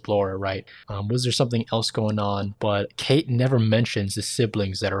famous explorer, right? Was there something else going on? But Kate never mentions the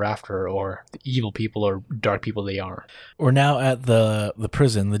siblings that are after her or the evil people or dark people they are. We're now at the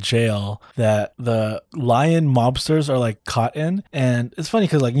prison, the jail that the lion mobsters are like caught in. And it's funny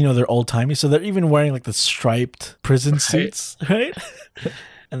because like, you know, they're old timey. So they're even wearing like the striped prison suits, right?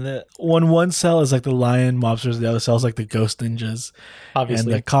 And the one cell is like the lion mobsters, the other cell is like the ghost ninjas.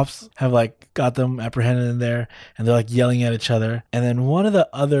 Obviously. And the cops have like got them apprehended in there and they're like yelling at each other. And then one of the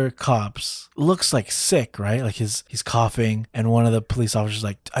other cops looks like sick, right? Like he's coughing, and one of the police officers is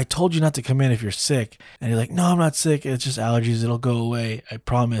like, I told you not to come in if you're sick. And he's like, no, I'm not sick. It's just allergies. It'll go away. I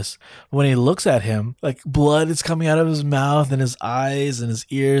promise. When he looks at him, like blood is coming out of his mouth and his eyes and his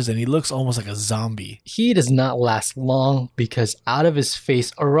ears, and he looks almost like a zombie. He does not last long because out of his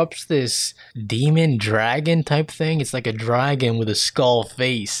face erupts this demon dragon type thing. It's like a dragon with a skull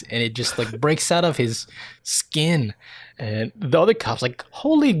face, and it just like breaks out of his skin. And the other cops like,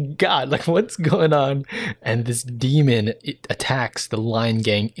 holy God, like what's going on? And this demon, it attacks the lion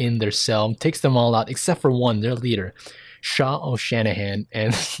gang in their cell, takes them all out except for one, their leader, Shaw O'Shanahan.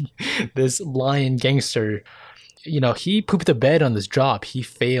 And this lion gangster, you know, he pooped the bed on this job. He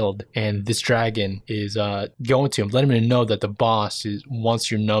failed, and this dragon is going to him, letting him know that the boss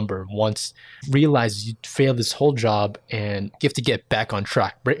wants your number, realizes you failed this whole job, and you have to get back on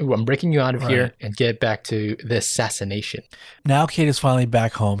track. I'm breaking you out of here and get back to the assassination. Now Kate is finally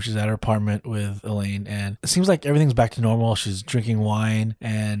back home. She's at her apartment with Elaine, and it seems like everything's back to normal. She's drinking wine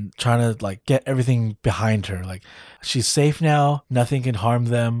and trying to like get everything behind her. Like she's safe now. Nothing can harm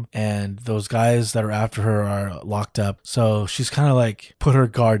them, and those guys that are after her are locked up. So she's kind of like put her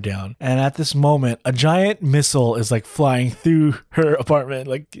guard down. And at this moment, a giant missile is like flying through her apartment,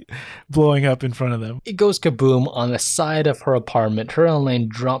 like blowing up in front of them. It goes kaboom on the side of her apartment. Her and Elaine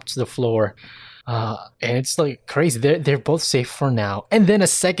drop to the floor. And it's like crazy. They're both safe for now. And then a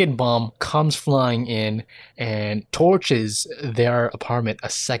second bomb comes flying in and torches their apartment a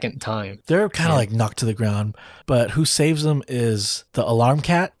second time. They're kind of like knocked to the ground, but who saves them is the alarm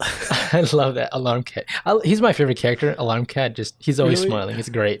cat. I love that alarm cat. He's my favorite character. Alarm cat, he's always Really? smiling. It's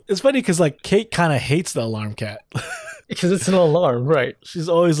great. It's funny because like Kate kind of hates the alarm cat. Because it's an alarm, right? She's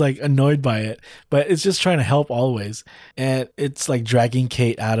always like annoyed by it, but it's just trying to help always. And it's like dragging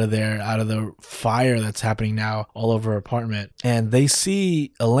Kate out of there, out of the fire that's happening now all over her apartment. And they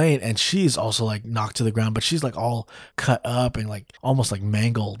see Elaine, and she's also like knocked to the ground, but she's like all cut up and like almost like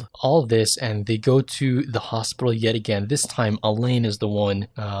mangled. All this, and they go to the hospital yet again. This time, Elaine is the one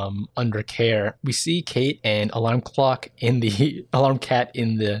under care. We see Kate and alarm cat in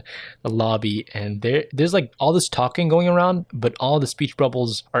the lobby, and there's like all this talking going around, but all the speech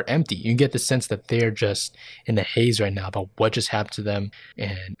bubbles are empty. You get the sense that they're just in the haze right now about what just happened to them.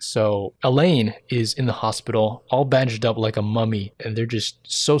 And so Elaine is in the hospital, all bandaged up like a mummy, and they're just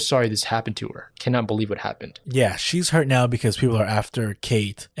so sorry this happened to her. Cannot believe what happened. Yeah, she's hurt now because people are after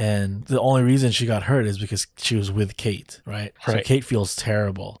Kate, and the only reason she got hurt is because she was with Kate, right? So Kate feels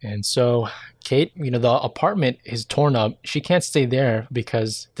terrible. And so Kate, you know, the apartment is torn up. She can't stay there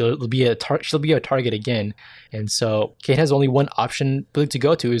because she'll be a target again. And so Kate has only one option to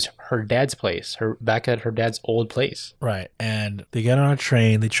go to is her dad's place, back at her dad's old place. Right. And they get on a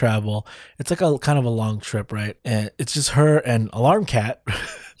train, they travel. It's like a kind of a long trip, right? And it's just her and Alarm Cat.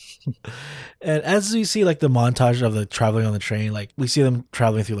 And as we see like the montage of the traveling on the train, like we see them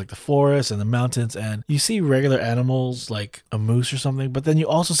traveling through like the forest and the mountains, and you see regular animals like a moose or something, but then you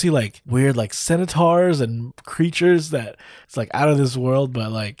also see like weird like centaurs and creatures that it's like out of this world,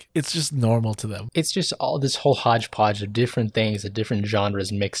 but like it's just normal to them. It's just all this whole hodgepodge of different things, of different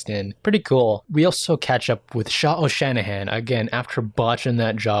genres mixed in. Pretty cool. We also catch up with Shaw O'Shanahan again after botching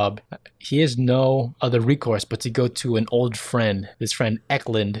that job. He has no other recourse but to go to an old friend, this friend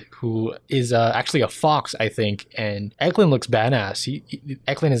Eklund, who is actually a fox, I think. And Eklund looks badass.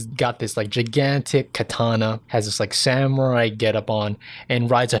 Eklund has got this like gigantic katana, has this like samurai getup on, and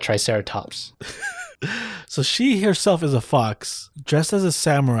rides a triceratops. So she herself is a fox, dressed as a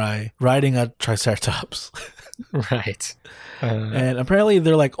samurai, riding a triceratops. Right. And apparently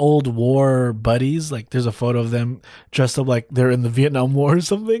they're like old war buddies. Like there's a photo of them dressed up like they're in the Vietnam War or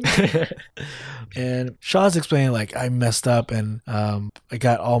something. And Shaw's explaining like I messed up and I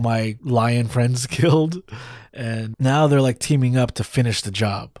got all my lion friends killed. And now they're like teaming up to finish the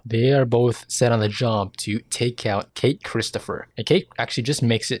job. They are both set on the job to take out Kate Christopher. And Kate actually just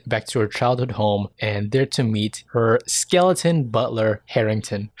makes it back to her childhood home, and they're to meet her skeleton butler,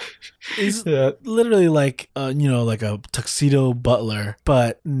 Harrington. He's literally like, like a tuxedo butler,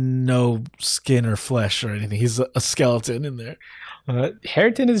 but no skin or flesh or anything. He's a skeleton in there.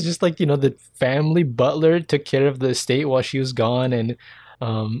 Harrington is just like, the family butler, took care of the estate while she was gone, and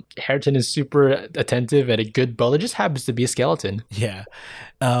Harrington is super attentive and a good butler, just happens to be a skeleton. Yeah.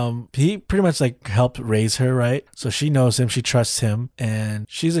 He pretty much like helped raise her, right? So she knows him, she trusts him, and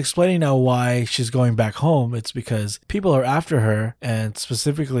she's explaining now why she's going back home. It's because people are after her, and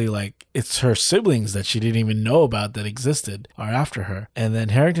specifically like it's her siblings that she didn't even know about that existed are after her. And then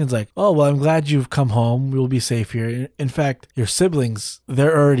Harrington's like, oh, well, I'm glad you've come home. We'll be safe here. In fact, your siblings,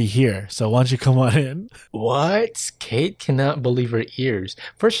 they're already here. So why don't you come on in? What? Kate cannot believe her ears.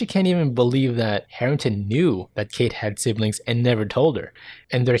 First, she can't even believe that Harrington knew that Kate had siblings and never told her.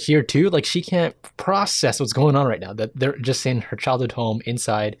 And they're here too. Like, she can't process what's going on right now, that they're just in her childhood home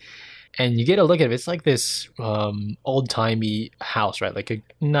inside. And you get a look at it. It's like this old-timey house, right? Like a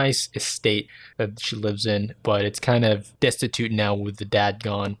nice estate that she lives in, but it's kind of destitute now with the dad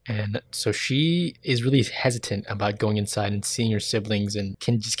gone. And so she is really hesitant about going inside and seeing her siblings, and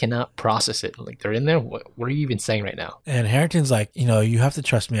cannot process it. Like, they're in there. What are you even saying right now? And Harrington's like, you have to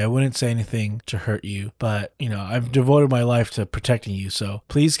trust me. I wouldn't say anything to hurt you, but, I've devoted my life to protecting you. So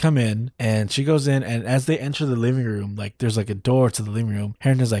please come in. And she goes in, and as they enter the living room, like there's like a door to the living room.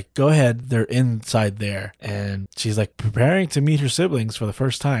 Harrington's like, go ahead. They're inside there, and she's like preparing to meet her siblings for the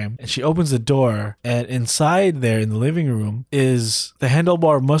first time, and she opens the door, and inside there in the living room is the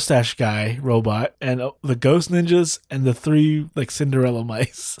handlebar mustache guy robot and the ghost ninjas and the 3 like Cinderella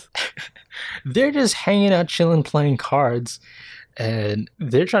mice. They're just hanging out, chilling, playing cards, and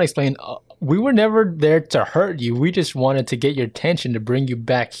they're trying to explain, we were never there to hurt you. We just wanted to get your attention, to bring you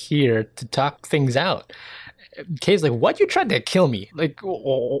back here to talk things out. Kay's like, what? You tried to kill me? Like,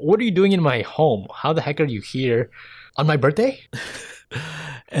 what are you doing in my home? How the heck are you here on my birthday?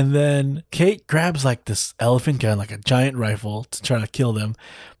 And then Kate grabs like this elephant gun, like a giant rifle, to try to kill them.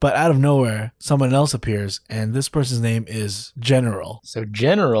 But out of nowhere, someone else appears, and this person's name is General. So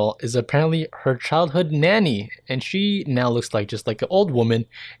General is apparently her childhood nanny, and she now looks like just like an old woman,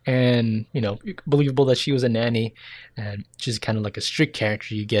 and believable that she was a nanny, and she's kind of like a strict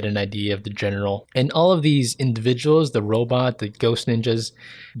character. You get an idea of the General. And all of these individuals, the robot, the ghost ninjas,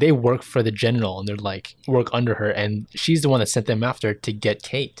 they work for the General, and they're like work under her, and she's the one that sent them after to get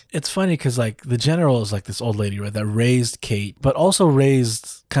Kate. It's funny because like the General is like this old lady, right, that raised Kate, but also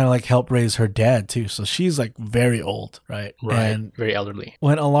helped raise her dad too. So she's like very old, right? Right. And very elderly.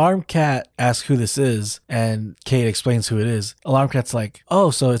 When Alarm Cat asks who this is and Kate explains who it is, Alarm Cat's like, oh,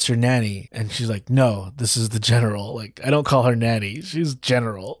 so it's your nanny. And she's like, no, this is the General. Like, I don't call her nanny. She's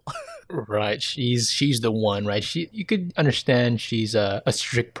General. Right. She's the one, right? You could understand she's a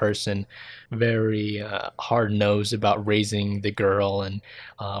strict person, very hard-nosed about raising the girl and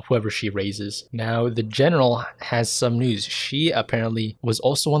whoever she raises. Now, the General has some news. She apparently was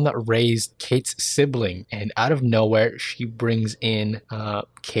also one that raised Kate's sibling, and out of nowhere, she brings in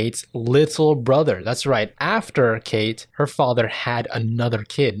Kate's little brother. That's right. After Kate, her father had another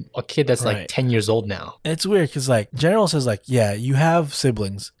kid, a kid that's like 10 years old now. And it's weird because like General says like, yeah, you have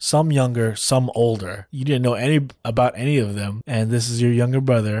siblings, some younger, some older. You didn't know about any of them, and this is your younger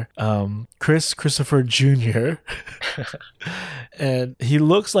brother, Christopher Jr. And he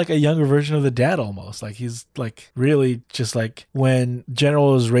looks like a younger version of the dad almost. Like he's like really just like when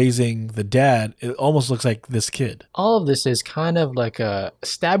General was raising the dad, it almost looks like this kid. All of this is kind of like a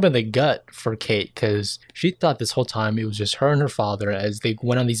stab in the gut for Kate, because she thought this whole time it was just her and her father as they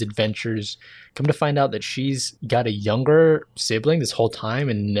went on these adventures. Come to find out that she's got a younger sibling this whole time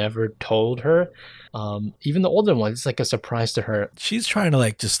and never told her. Even the older one, it's like a surprise to her. She's trying to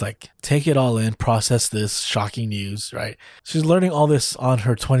like just like take it all in, process this shocking news, right? She's learning all this on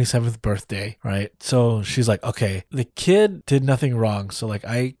her 27th birthday, right? So she's like, okay, the kid did nothing wrong, so like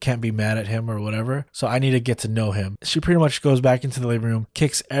I can't be mad at him or whatever, so I need to get to know him. She pretty much goes back into the living room,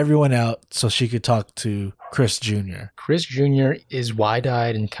 kicks everyone out so she could talk to Chris Jr. Chris Jr. is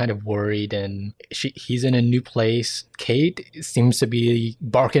wide-eyed and kind of worried, and he's in a new place. Kate seems to be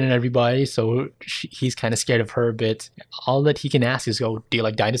barking at everybody, so he's kind of scared of her a bit. All that he can ask is, "Oh, do you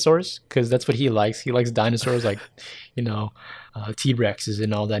like dinosaurs?" Because that's what he likes. He likes dinosaurs, like, T-Rexes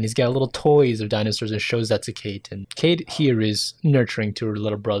and all that. And he's got little toys of dinosaurs and shows that to Kate. And Kate here is nurturing to her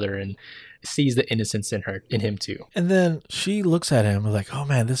little brother and sees the innocence in him too. And then she looks at him like, oh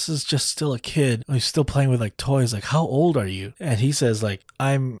man, this is just still a kid. He's still playing with like toys. Like, how old are you? And he says like,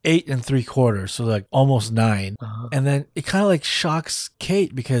 I'm 8 3/4, so like almost 9. And then it kind of like shocks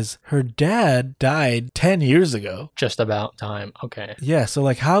Kate because her dad died 10 years ago. Just about time. Okay. Yeah, so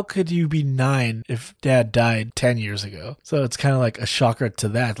like how could you be 9 if dad died 10 years ago? So it's kind of like a shocker to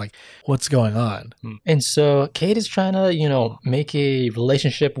that. Like, what's going on? And so Kate is trying to, make a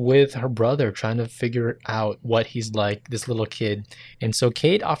relationship with her brother, trying to figure out what he's like, this little kid. And so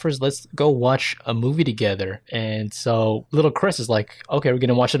Kate offers, let's go watch a movie together. And so little Chris is like, okay, we're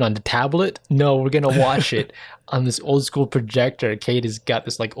gonna watch it on the tablet? No, we're gonna watch it on this old school projector. Kate has got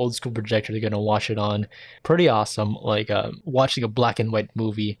this like old school projector they're gonna watch it on. Pretty awesome, like watching a black and white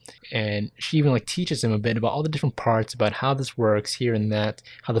movie. And she even like teaches him a bit about all the different parts, about how this works here and that,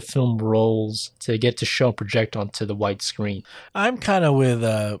 how the film rolls to get to show and project onto the white screen. I'm kind of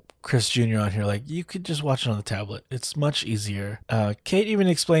with Chris Jr. on here. Like, you could just watch it on the tablet. It's much easier. Kate even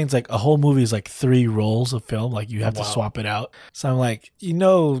explains like a whole movie is like 3 rolls of film. Like you have to swap it out. So I'm like,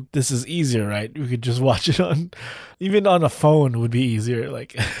 this is easier, right? We could just watch it even on a phone would be easier.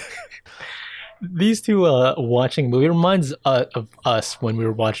 Like these two watching movie reminds of us when we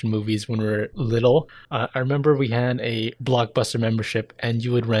were watching movies when we were little. I remember we had a Blockbuster membership and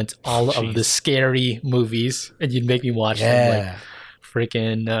you would rent all of the scary movies and you'd make me watch them. Like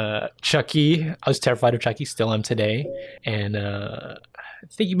freaking Chucky. I was terrified of Chucky, still am today. And I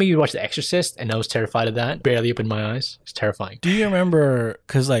think you maybe watched The Exorcist, and I was terrified of that. Barely opened my eyes. It's terrifying. Do you remember,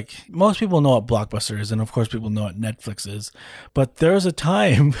 because like most people know what Blockbuster is, and of course people know what Netflix is, but there was a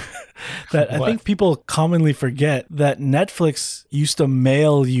time that I think people commonly forget that Netflix used to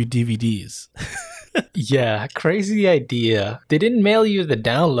mail you DVDs. Yeah, crazy idea. They didn't mail you the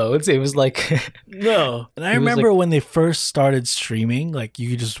downloads. It was like no. And I remember when they first started streaming, like you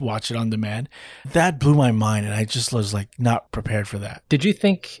could just watch it on demand. That blew my mind, and I just was like not prepared for that. Did you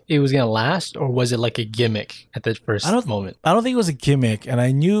think it was gonna last, or was it like a gimmick at the first moment? I don't think it was a gimmick, and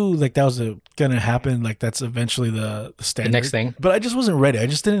I knew like that was gonna happen. Like that's eventually the standard. The next thing. But I just wasn't ready. I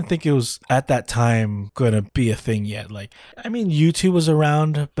just didn't think it was at that time gonna be a thing yet. Like, I mean, YouTube was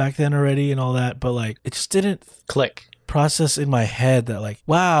around back then already and all that, but like it just didn't click. Process in my head that like,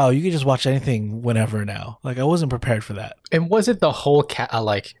 wow, you can just watch anything whenever now. Like I wasn't prepared for that. And was it the whole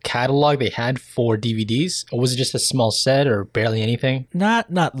catalog they had for DVDs, or was it just a small set or barely anything? Not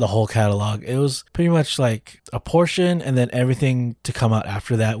the whole catalog. It was pretty much like a portion, and then everything to come out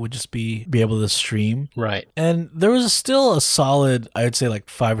after that would just be able to stream. Right. And there was still a solid, I'd say like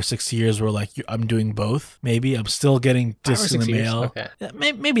 5 or 6 years where like I'm doing both. Maybe I'm still getting discs in the mail. Okay. Yeah,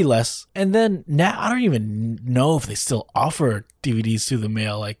 maybe less. And then now I don't even know if they still offer DVDs through the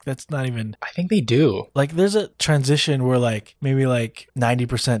mail. Like that's not even, I think they do. Like there's a transition where like maybe like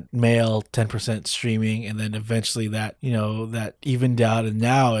 90% mail, 10% streaming, and then eventually that that evened out, and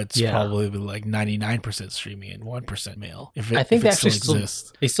now it's probably like 99% streaming and 1% mail. I think they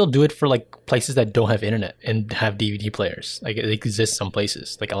actually still do it for like places that don't have internet and have DVD players. Like it exists some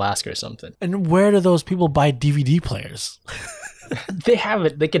places like Alaska or something. And where do those people buy DVD players? They have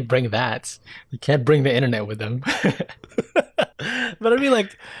it. They can bring that. You can't bring the internet with them. But I mean,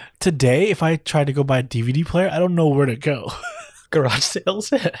 like today, if I try to go buy a DVD player, I don't know where to go. Garage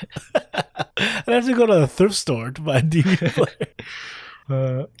sales. I'd have to go to the thrift store to buy a DVD player.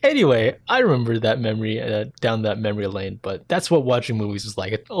 Anyway, I remember that memory down that memory lane, but that's what watching movies is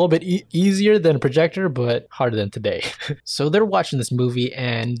like. It's a little bit easier than a projector, but harder than today. So they're watching this movie,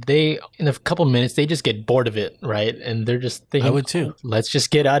 and they, in a couple minutes, they just get bored of it, right? And they're just thinking, I would too. "Oh, let's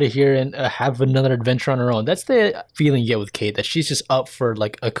just get out of here and have another adventure on our own." That's the feeling you get with Kate, that she's just up for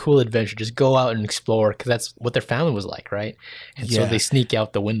like a cool adventure, just go out and explore, because that's what their family was like, right? And so they sneak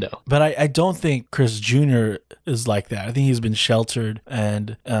out the window. But I don't think Chris Jr. is like that. I think he's been sheltered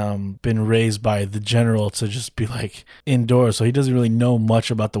and been raised by the general to just be like indoors. So he doesn't really know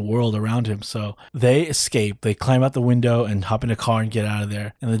much about the world around him. So they escape. They climb out the window and hop in a car and get out of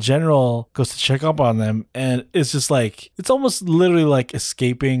there. And the general goes to check up on them. And it's just like, it's almost literally like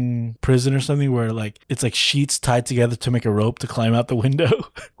escaping prison or something, where like it's like sheets tied together to make a rope to climb out the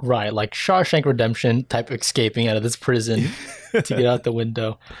window. Right, like Shawshank Redemption type of escaping out of this prison to get out the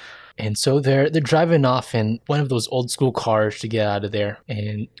window. And so they're driving off in one of those old school cars to get out of there.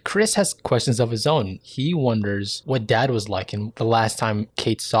 And Chris has questions of his own. He wonders what Dad was like in the last time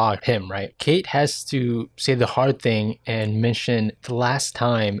Kate saw him, right? Kate has to say the hard thing and mention the last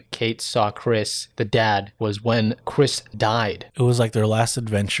time Kate saw Chris, the dad, was when Chris died. It was like their last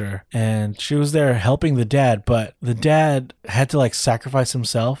adventure, and she was there helping the dad, but the dad had to like sacrifice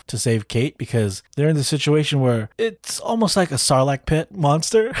himself to save Kate, because they're in the situation where it's almost like a Sarlacc pit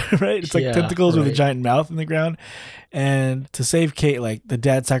monster, right? It's like tentacles with a giant mouth in the ground. And to save Kate, like the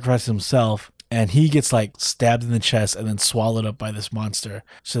dad sacrificed himself, and he gets like stabbed in the chest and then swallowed up by this monster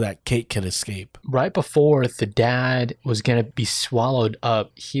so that Kate could escape. Right before the dad was going to be swallowed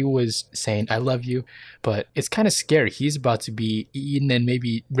up, he was saying, "I love you," but it's kind of scary. He's about to be eaten and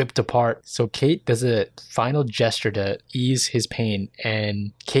maybe ripped apart. So Kate does a final gesture to ease his pain,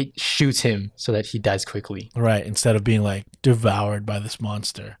 and Kate shoots him so that he dies quickly. Right, instead of being like devoured by this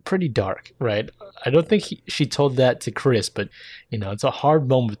monster. Pretty dark, right? I don't think she told that to Chris, but you know, it's a hard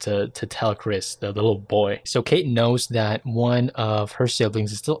moment to tell Chris, the little boy. So Kate knows that one of her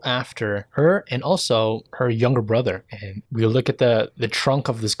siblings is still after her, and also her younger brother. And we look at the trunk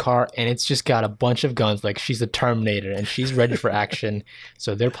of this car, and it's just got a bunch of guns, like she's the Terminator, and she's ready for action.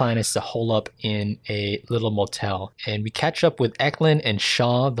 So their plan is to hole up in a little motel. And we catch up with Eklund and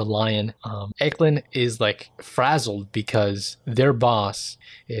Shaw the lion. Eklund is like frazzled because their boss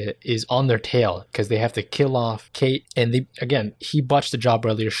is on their tail, because they have to kill off Kate. And he botched the job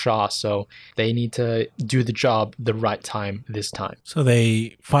earlier, Shaw, so they need to do the job the right time this time. So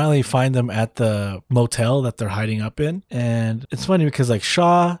they finally find them at the motel that they're hiding up in. And it's funny because like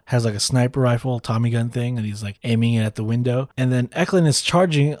Shaw has like a sniper rifle, Tommy gun thing, and he's like aiming it at the window. And then Eklund is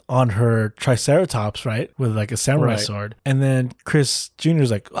charging on her Triceratops, right? With like a samurai sword. And then Chris Jr.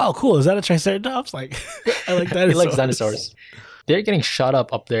 is like, "Oh, cool. Is that a Triceratops?" Like, I like dinosaurs. He likes dinosaurs. They're getting shot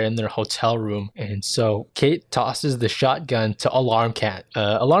up there in their hotel room. And so Kate tosses the shotgun to Alarm Cat.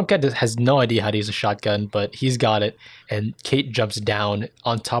 Alarm Cat has no idea how to use a shotgun, but he's got it. And Kate jumps down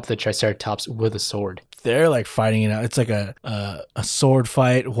on top of the Triceratops with a sword. They're like fighting it out. It's like a sword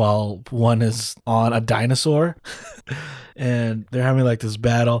fight while one is on a dinosaur. And they're having like this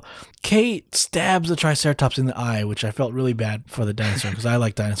battle. Kate stabs the Triceratops in the eye, which I felt really bad for the dinosaur because I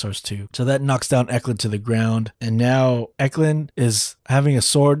like dinosaurs too. So that knocks down Eklund to the ground. And now Eklund is having a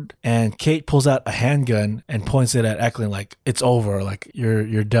sword, and Kate pulls out a handgun and points it at Eklund like, "It's over, like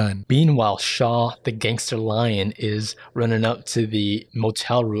you're done." Meanwhile, Shaw, the gangster lion, is running up to the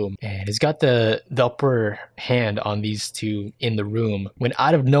motel room, and he's got the upper hand on these two in the room, when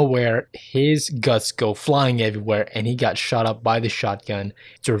out of nowhere his guts go flying everywhere and he got shot up by the shotgun.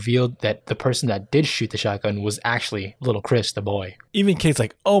 It's revealed that the person that did shoot the shotgun was actually little Chris, the boy. Even Kate's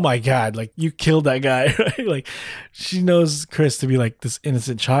like, "Oh my God, like you killed that guy," right? Like she knows Chris to be like this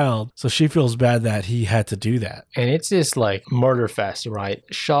innocent child. So she feels bad that he had to do that. And it's this like murder fest, right?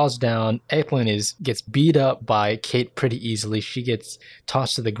 Shaw's down. Eklund gets beat up by Kate pretty easily. She gets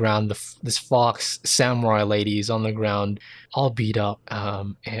tossed to the ground. This fox samurai lady is on the ground, all beat up.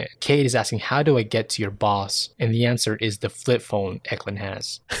 And Kate is asking, "How do I get to your boss?" And the answer is the flip phone Eklund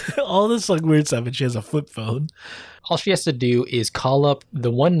has. All this like weird stuff, and she has a flip phone. All she has to do is call up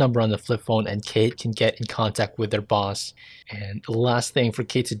the one number on the flip phone, and Kate can get in contact with their boss. And the last thing for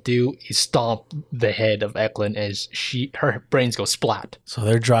Kate to do is stomp the head of Eklund as her brains go splat. So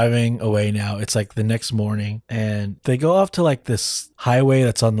they're driving away now. It's like the next morning, and they go off to like this highway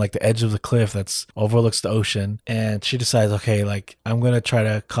that's on like the edge of the cliff that's overlooks the ocean. And she decides, okay, like I'm going to try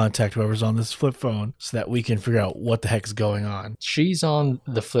to contact whoever's on this flip phone so that we can figure out what the heck's going on. She's on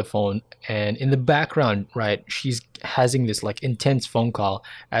the flip phone, and in the background, right, she's having this like intense phone call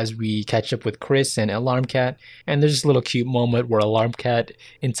as we catch up with Chris and Alarm Cat. And there's this little cute moment where Alarm Cat,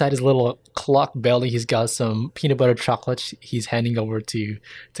 inside his little clock belly, he's got some peanut butter chocolate he's handing over to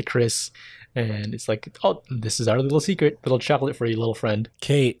Chris. And it's like, oh, this is our little secret, little chocolate for you, little friend.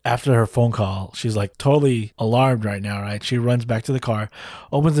 Kate, after her phone call, she's like totally alarmed right now, right? She runs back to the car,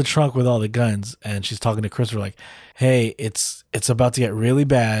 opens the trunk with all the guns, and she's talking to Christopher like, hey, it's about to get really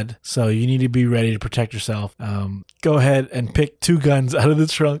bad, so you need to be ready to protect yourself. Go ahead and pick 2 guns out of the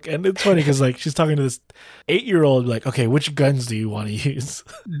trunk. And it's funny because like she's talking to this 8-year-old like, okay, which guns do you want to use?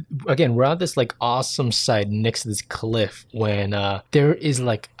 Again, we're on this like awesome site next to this cliff when there is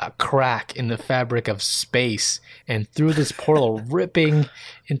like a crack in the fabric of space, and through this portal, ripping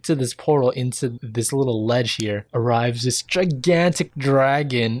into this portal into this little ledge here, arrives this gigantic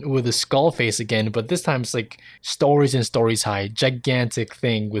dragon with a skull face again, but this time it's like stories and stories high, gigantic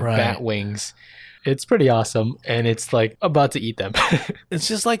thing with bat wings. It's pretty awesome, and it's like about to eat them. It's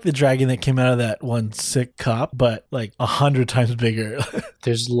just like the dragon that came out of that one sick cop, but like 100 times bigger.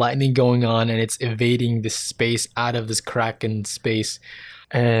 There's lightning going on, and it's evading this space out of this crack in space.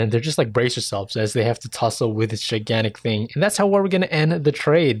 And they're just like, brace yourselves as they have to tussle with this gigantic thing. And that's how we're going to end the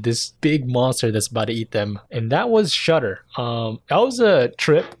trade, this big monster that's about to eat them. And that was Shudder. That was a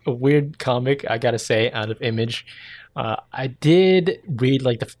trip, a weird comic, I gotta say, out of Image. I did read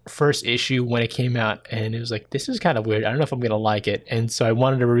like the first issue when it came out, and it was like, this is kind of weird. I don't know if I'm going to like it. And so I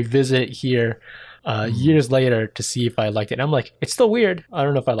wanted to revisit it here years later to see if I liked it. And I'm like, it's still weird. I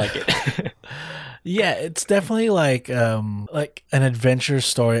don't know if I like it. Yeah, it's definitely like an adventure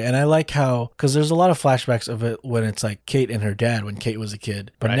story, and I like how, because there's a lot of flashbacks of it when it's like Kate and her dad when Kate was a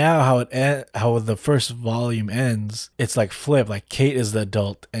kid. But now how the first volume ends, it's like flip, like Kate is the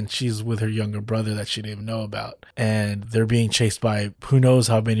adult and she's with her younger brother that she didn't even know about, and they're being chased by who knows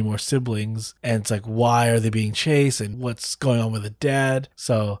how many more siblings, and it's like, why are they being chased and what's going on with the dad?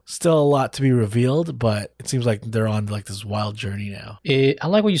 So still a lot to be revealed, but it seems like they're on like this wild journey now. I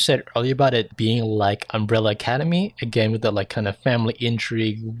like what you said earlier about it being like Umbrella Academy, again with the like kind of family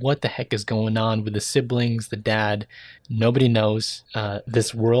intrigue. What the heck is going on with the siblings, the dad? Nobody knows.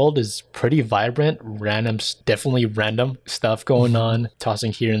 This world is pretty vibrant, definitely random stuff going on,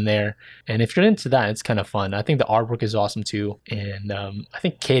 tossing here and there. And if you're into that, it's kind of fun. I think the artwork is awesome too. And I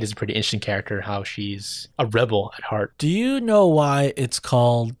think Kate is a pretty interesting character, how she's a rebel at heart. Do you know why it's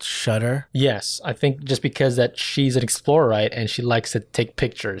called Shudder? Yes, I think just because that she's an explorer, right? And she likes to take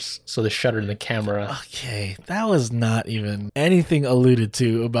pictures. So the shutter in the camera. Okay, that was not even anything alluded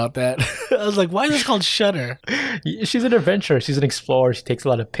to about that. I was like, why is it called Shudder? She's an adventurer. She's an explorer. She takes a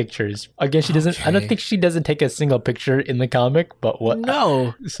lot of pictures. Again, she doesn't. I don't think she doesn't take a single picture in the comic. But what?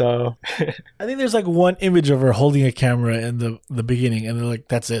 No. So I think there's like one image of her holding a camera in the beginning, and they're like,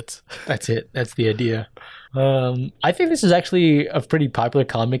 that's it. That's it. That's the idea. I think this is actually a pretty popular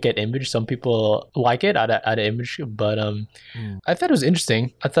comic at Image. Some people like it out of Image, but I thought it was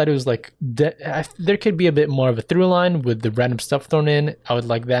interesting. I thought it was like there could be a bit more of a through line with the random stuff thrown in. I would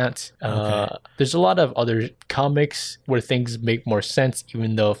like that. Okay. There's a lot of other comics where things make more sense,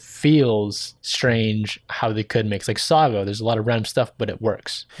 even though it feels strange how they could mix. Like Saga, there's a lot of random stuff, but it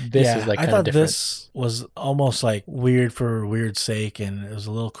works. This is like kind of different. This was almost like weird for weird sake, and it was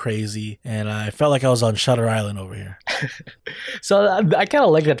a little crazy, and I felt like I was on Shutter Island over here. So I kind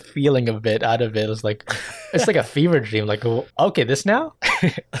of like that feeling a bit out of it. It was like, it's like a fever dream. Like, okay, this now?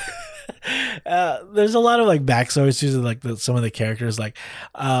 There's a lot of like backstories to like some of the characters, like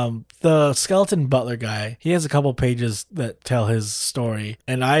the skeleton butler guy. He has a couple pages that tell his story,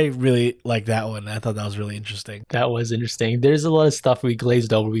 and I really like that one. I thought that was really interesting. That was interesting. There's a lot of stuff we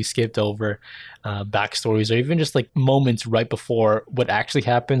glazed over, we skipped over, backstories, or even just like moments right before what actually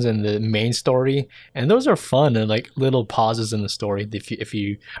happens in the main story, and those are fun, and like little pauses in the story if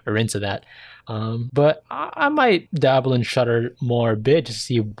you are into that. But I might dabble in Shudder more a bit to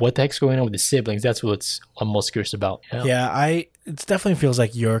see what the heck's going on with the siblings. That's what I'm most curious about. Yeah, it definitely feels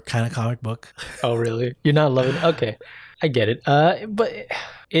like your kind of comic book. Oh, really? You're not loving it? Okay, I get it. But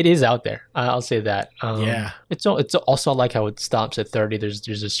it is out there. I'll say that. Yeah. It's also like how it stops at 30.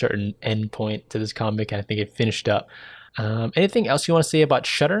 There's a certain end point to this comic, and I think it finished up. Anything else you want to say about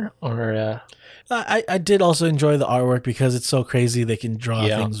Shudder, or? I did also enjoy the artwork because it's so crazy. They can draw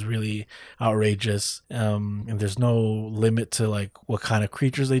things really outrageous. And there's no limit to like what kind of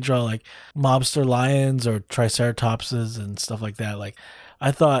creatures they draw, like mobster lions or triceratopses and stuff like that. Like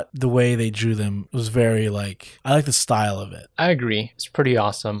I thought the way they drew them was very like, I like the style of it. I agree. It's pretty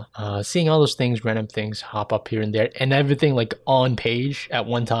awesome. Seeing all those things, random things hop up here and there, and everything like on page at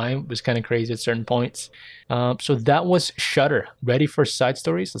one time was kind of crazy at certain points. So that was Shudder. Ready for side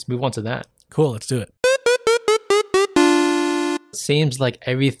stories? Let's move on to that. Cool, let's do it. Seems like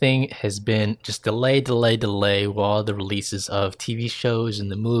everything has been just delay with all the releases of TV shows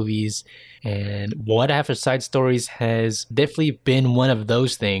and the movies. And What After Side Stories has definitely been one of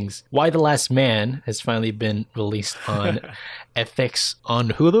those things. Why the Last Man has finally been released on FX on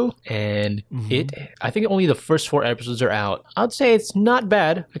Hulu. And I think only the first 4 episodes are out. I'd say it's not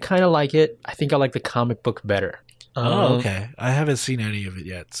bad. I kind of like it. I think I like the comic book better. Oh, okay. I haven't seen any of it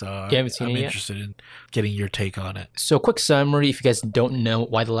yet, so I'm yet? interested in getting your take on it. So, quick summary, if you guys don't know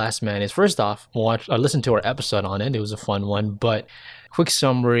Why the Last Man is. First off, listen to our episode on it. It was a fun one, but quick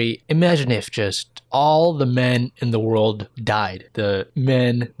summary, imagine if just all the men in the world died. The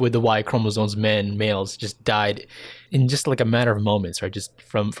men with the Y chromosomes, males, just died in just like a matter of moments, right? Just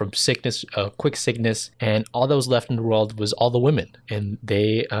from sickness, quick sickness, and all that was left in the world was all the women, and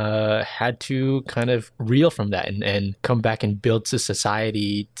they had to kind of reel from that and come back and build a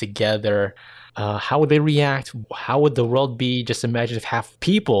society together. How would they react? How would the world be? Just imagine if half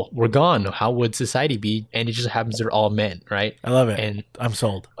people were gone. How would society be? And it just happens they're all men, right? I love it. And I'm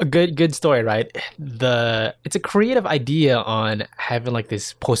sold. A good story, right? It's a creative idea on having like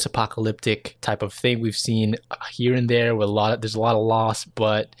this post-apocalyptic type of thing. We've seen here and there with there's a lot of loss,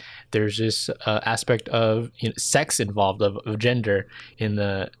 but there's this aspect of sex involved, of gender in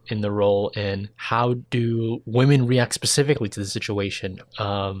the role, and how do women react specifically to the situation.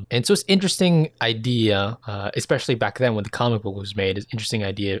 And so it's interesting idea, especially back then when the comic book was made. It's an interesting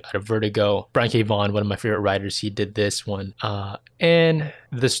idea out of Vertigo. Brian K. Vaughan, one of my favorite writers, he did this one. And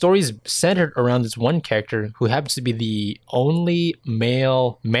the story's centered around this one character who happens to be the only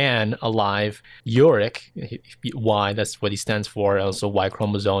male man alive, Yorick. Y, that's what he stands for, also Y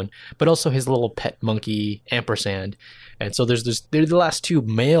chromosome, but also his little pet monkey, Ampersand. And so they're the last 2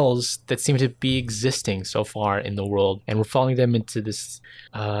 males that seem to be existing so far in the world. And we're following them into this,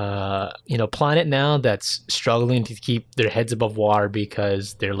 planet now that's struggling to keep their heads above water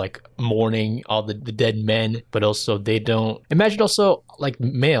because they're like mourning all the dead men, but also they don't imagine also like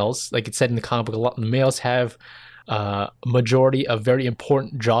males, like it said in the comic book, a lot of males have majority of very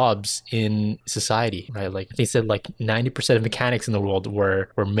important jobs in society, right? Like they said, like 90% of mechanics in the world were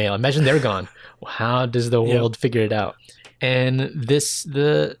male. Imagine they're gone. How does the world figure it out? And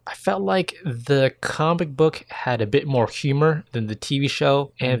I felt like the comic book had a bit more humor than the TV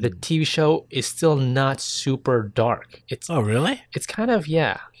show, and the TV show is still not super dark. Oh, really? It's kind of,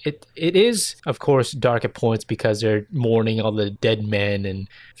 yeah. It is, of course, dark at points because they're mourning all the dead men and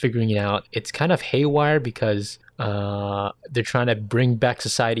figuring it out. It's kind of haywire because they're trying to bring back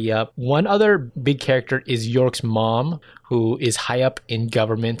society up. One other big character is York's mom, who is high up in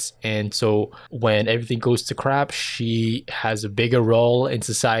government, and so when everything goes to crap, she has a bigger role in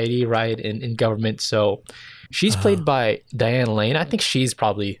society, right, in government. So she's played by Diane Lane. I think she's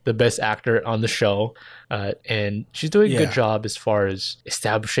probably the best actor on the show, and she's doing a good job as far as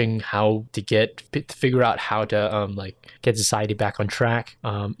establishing how to figure out how to get society back on track.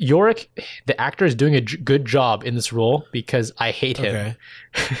 Yorick, the actor, is doing a good job in this role because I hate him.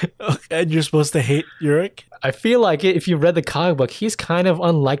 Okay. And you're supposed to hate Yorick? I feel like if you read the comic book, he's kind of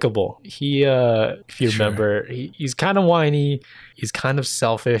unlikable. He, if you remember, he's kind of whiny. He's kind of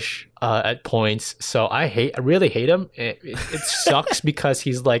selfish at points. So I really hate him. It sucks because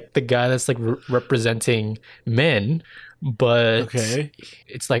he's like the guy that's like representing men. But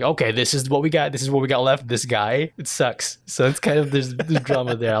it's like, okay, this is what we got. This is what we got left. This guy, it sucks. So it's kind of there's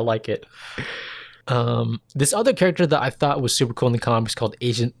drama there. I like it. This other character that I thought was super cool in the comics called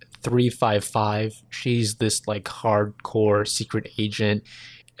Agent 355. She's this like hardcore secret agent,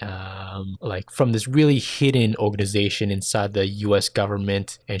 like from this really hidden organization inside the US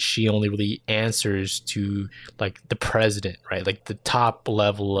government, and she only really answers to like the president, right? Like the top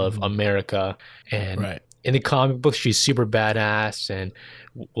level of America. And in the comic book, she's super badass and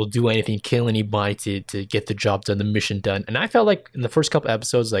will do anything, kill anybody to get the job done, the mission done. And I felt like in the first couple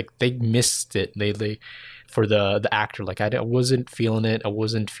episodes, like they missed it. They for the actor, like I wasn't feeling it. I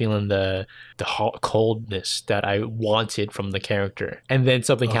wasn't feeling the coldness that I wanted from the character. And then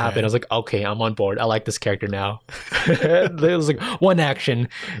something happened. I was like, okay, I'm on board. I like this character now. It was like one action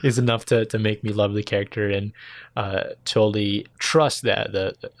is enough to make me love the character and totally trust that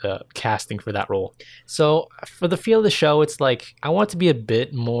the casting for that role. So for the feel of the show, it's like I want it to be a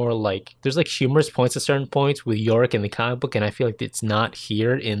bit more like there's like humorous points at certain points with Yorick in the comic book, and I feel like it's not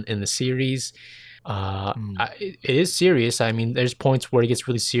here in the series. It is serious. I mean, there's points where it gets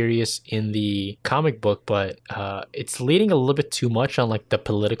really serious in the comic book, but it's leading a little bit too much on like the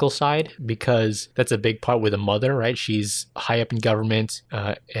political side, because that's a big part with the mother, right? She's high up in government,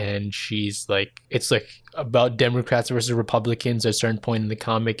 and she's like, it's like about Democrats versus Republicans at a certain point in the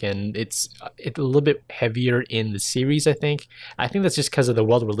comic, and it's a little bit heavier in the series. I think that's just because of the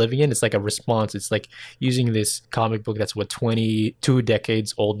world we're living in. It's like a response. It's like using this comic book that's 22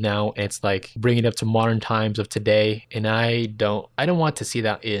 decades old now, and it's like bringing it up to modern times of today. And I don't want to see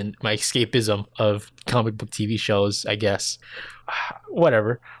that in my escapism of comic book TV shows, I guess.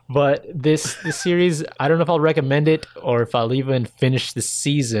 Whatever. But this series, I don't know if I'll recommend it or if I'll even finish the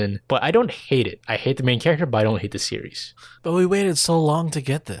season, but I don't hate it. I hate the main character, but I don't hate the series. But we waited so long to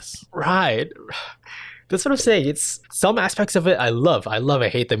get this. Right. That's what I'm saying. It's some aspects of it I love. I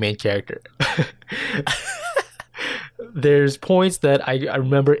hate the main character. There's points that I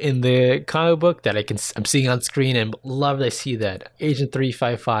remember in the comic book that I'm seeing on screen and love that I see that. Agent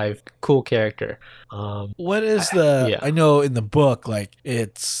 355, cool character. What is I know in the book, like,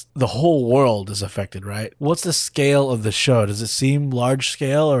 it's the whole world is affected, right? What's the scale of the show? Does it seem large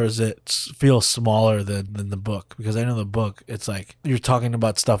scale, or does it feel smaller than the book? Because I know the book, it's like you're talking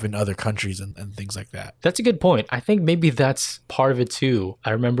about stuff in other countries and things like that. That's a good point. I think maybe that's part of it too.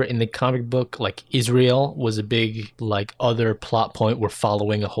 I remember in the comic book, like, Israel was a big, like, other plot point we're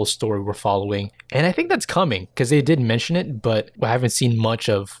following, a whole story we're following. And I think that's coming, because they did mention it, but I haven't seen much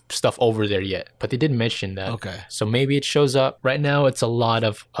of stuff over there yet. But they did mention that. Okay. So maybe it shows up. Right now, it's a lot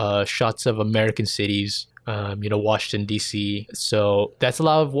of shots of American cities. Washington, D.C. So that's a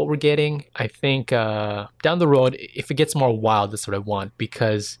lot of what we're getting. I think down the road, if it gets more wild, that's what I want,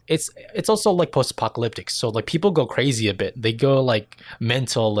 because it's also like post-apocalyptic. So like people go crazy a bit. They go like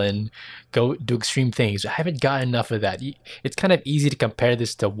mental and go do extreme things. I haven't got enough of that. It's kind of easy to compare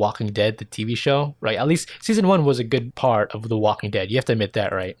this to Walking Dead, the TV show, right? At least season 1 was a good part of The Walking Dead. You have to admit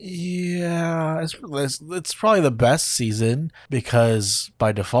that, right? Yeah, it's probably the best season because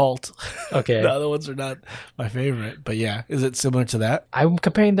by default. Okay. The other ones are not my favorite, but yeah. Is it similar to that? I'm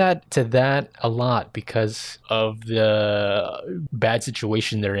comparing that to that a lot because of the bad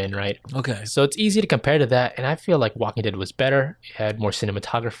situation they're in, right? Okay. So it's easy to compare to that, and I feel like Walking Dead was better. It had more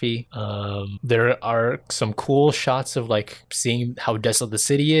cinematography. There are some cool shots of like seeing how desolate the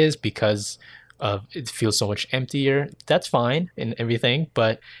city is because it feels so much emptier. That's fine and everything,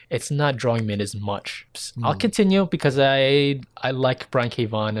 but it's not drawing me in as much. I'll continue because I like Brian K.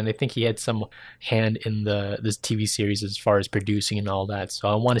 Vaughan, and I think he had some hand in this TV series as far as producing and all that. So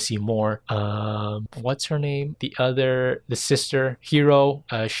I want to see more. What's her name? The sister, Hero.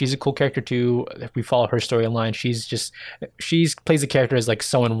 She's a cool character too. If we follow her storyline, she plays a character as like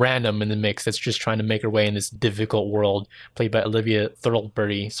someone random in the mix that's just trying to make her way in this difficult world, played by Olivia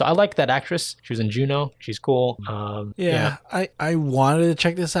Thirlbury. So I like that actress. She was in Juno. She's cool. Yeah. I wanted to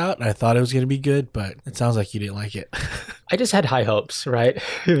check this out. I thought it was going to be good, but it sounds like you didn't like it. I just had high hopes, right?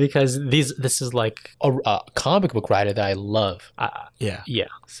 Because this is like a comic book writer that I love. Yeah.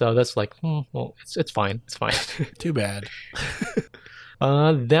 So that's like, well, it's fine. It's fine. Too bad.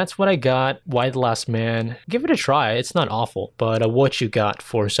 That's what I got. Why the Last Man? Give it a try. It's not awful. But what you got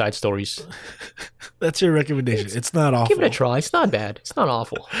for side stories? That's your recommendation. It's not awful. Give it a try. It's not bad. It's not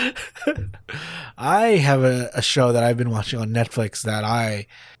awful. I have a show that I've been watching on Netflix that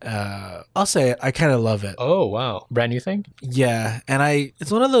I'll say it, I kind of love it. Oh, wow. Brand new thing? Yeah. And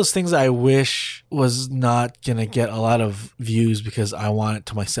it's one of those things I wish was not going to get a lot of views because I want it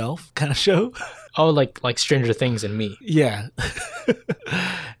to myself kind of show. Oh, like Stranger Things and Me. Yeah.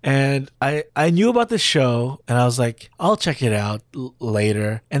 And I knew about the show and I was like, I'll check it out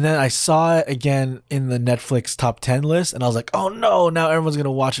later. And then I saw it again in the Netflix top 10 list and I was like, oh no, now everyone's going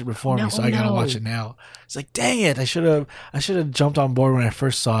to watch it before me. So I got to watch it now. It's like, dang it. I should have jumped on board when I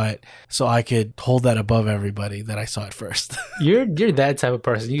first saw it so I could hold that above everybody that I saw it first. You're that type of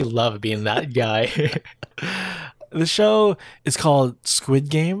person. You love being that guy. The show is called Squid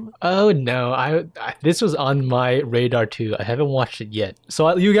Game. Oh no, this was on my radar too. I haven't watched it yet.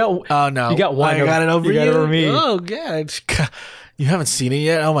 So you got you got one. I got it over you. Got it over me. Oh god. You haven't seen it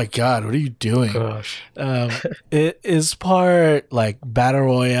yet? Oh my god, what are you doing? Gosh. It is part like Battle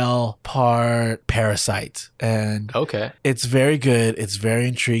Royale, part Parasite. And okay. It's very good. It's very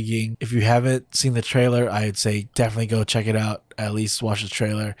intriguing. If you haven't seen the trailer, I'd say definitely go check it out. At least watch the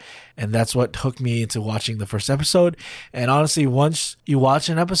trailer And that's what hooked me into watching the first episode. And honestly, once you watch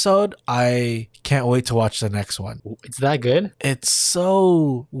an episode, I can't wait to watch the next one. It's that good? It's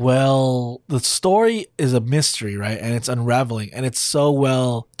so well, the story is a mystery, right? And it's unraveling, and it's so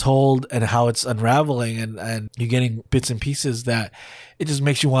well told, and how it's unraveling, and you're getting bits and pieces that it just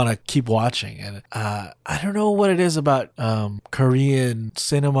makes you want to keep watching. And I don't know what it is about Korean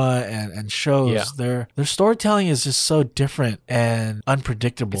cinema and shows. Yeah. Their storytelling is just so different and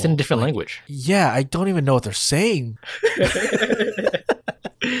unpredictable. It's in a different language. Yeah, I don't even know what they're saying.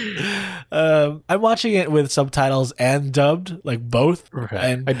 I'm watching it with subtitles and dubbed, like both. Okay,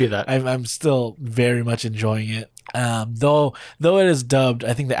 and I do that. I'm still very much enjoying it. Though it is dubbed,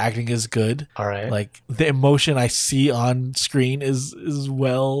 I think the acting is good. All right. Like the emotion I see on screen is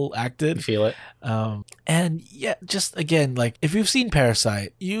well acted. You feel it. And yeah, just again, like if you've seen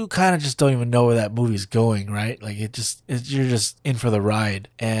Parasite, you kind of just don't even know where that movie's going, right? Like you're just in for the ride.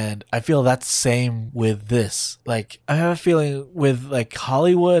 And I feel that's the same with this. Like I have a feeling with like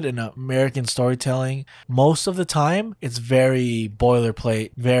Hollywood and American storytelling, most of the time it's very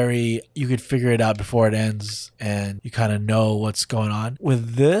boilerplate, very, you could figure it out before it ends and you kind of know what's going on.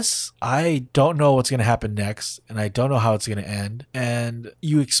 With this, I don't know what's going to happen next, and I don't know how it's going to end. And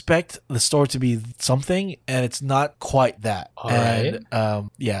you expect the story to be something, and it's not quite that. All right.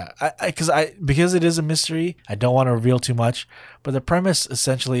 Yeah, because it is a mystery, I don't want to reveal too much. But the premise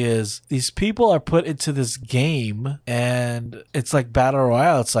essentially is these people are put into this game, and it's like battle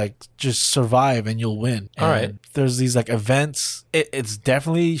royale. It's like just survive and you'll win. All right. There's these like events. It's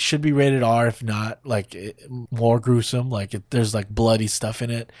definitely should be rated R, if not like more gruesome. Like there's like bloody stuff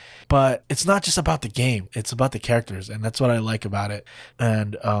in it, but it's not just about the game. It's about the characters, and that's what I like about it.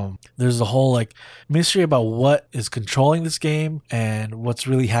 And there's a whole like mystery about what is controlling this game and what's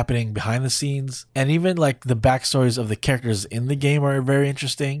really happening behind the scenes, and even like the backstories of the characters in the game are very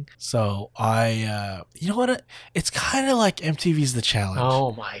interesting. So you know what? It's kind of like MTV's The Challenge.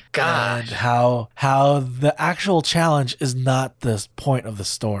 Oh my gosh. And how the actual challenge is not the point of the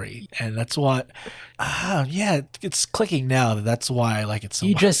story, and that's what. Yeah, it's clicking now. That's why I like it so much.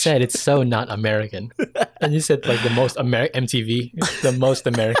 You just said it's so not American, and you said like the most MTV, the most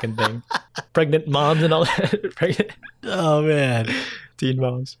American thing, pregnant moms and all that. Oh man. Teen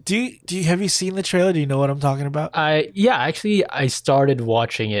moms. Do you have you seen the trailer? Do you know what I'm talking about? Actually I started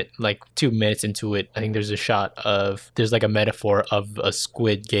watching it like 2 minutes into it. I think there's like a metaphor of a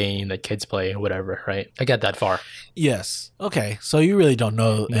Squid Game that kids play or whatever, right? I got that far. Yes. Okay. So you really don't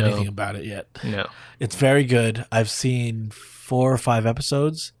know anything about it yet. No. It's very good. I've seen 4 or 5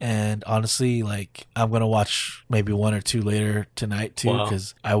 episodes, and honestly, like I'm gonna watch maybe 1 or 2 later tonight too,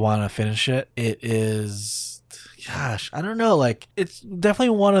 because I want to finish it. It is. Gosh, I don't know. Like, it's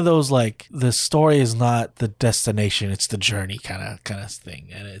definitely one of those, like, the story is not the destination, it's the journey kind of thing.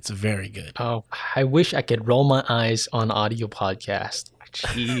 And it's very good. Oh, I wish I could roll my eyes on audio podcast.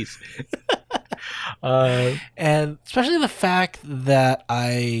 Jeez. And especially the fact that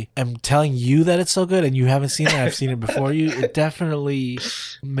I am telling you that it's so good and you haven't seen it, I've seen it before you, it definitely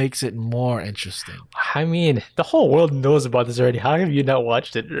makes it more interesting. I mean, the whole world knows about this already. How have you not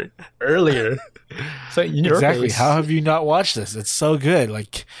watched it earlier? So exactly. How have you not watched this? It's so good.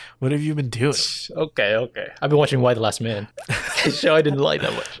 Like, what have you been doing? Okay. I've been watching Why the Last Man. A show I didn't like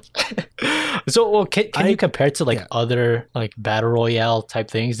that much. So, can you compare it to like other like battle royale type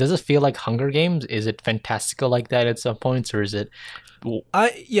things? Does it feel like Hunger Games? Is it fantastical like that at some points, or is it?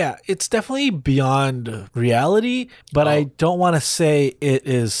 It's definitely beyond reality, but I don't want to say it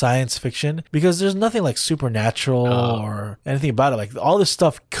is science fiction because there's nothing like supernatural or anything about it. Like all this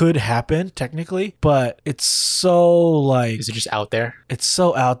stuff could happen technically, but it's so like, is it just out there? It's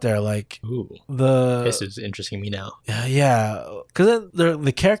so out there. Like, ooh, this is interesting me now. Yeah, because then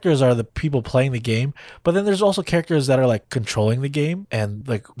the characters are the people playing the game, but then there's also characters that are like controlling the game, and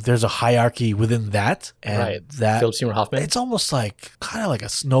like there's a hierarchy within that. And right. That Philip Seymour Hoffman. It's almost like kind of like a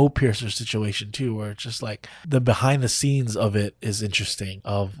Snowpiercer situation too, where it's just like the behind the scenes of it is interesting,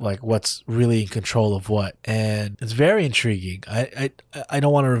 of like what's really in control of what, and it's very intriguing. I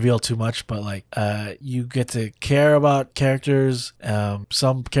don't want to reveal too much, but like you get to care about characters.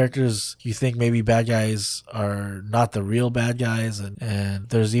 Some characters you think maybe bad guys are not the real bad guys, and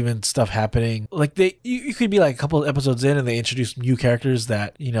there's even stuff happening like you could be like a couple of episodes in and they introduce new characters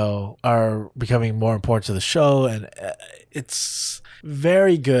that are becoming more important to the show, and it's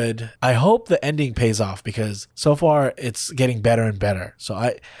very good. I hope the ending pays off because so far it's getting better and better. So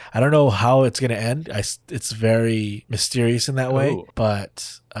I don't know how it's going to end. It's very mysterious in that way,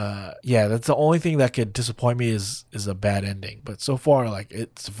 but yeah, that's the only thing that could disappoint me is a bad ending. But so far, like,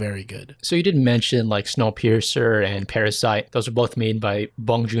 it's very good. So you did mention like Snowpiercer and Parasite. Those are both made by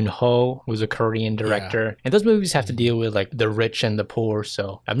Bong Joon-ho, who's a Korean director. And those movies have to deal with like the rich and the poor.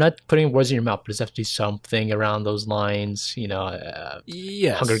 So I'm not putting words in your mouth, but it's have to be something around those lines. You know,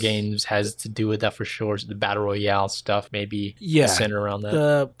 Yes. Hunger Games has to do with that for sure. So the Battle Royale stuff, maybe center around that.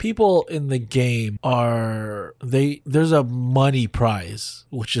 The people in the game there's a money prize,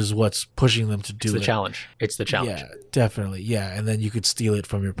 which is what's pushing them to do It's it. the challenge. It's the challenge. Yeah, definitely. Yeah, and then you could steal it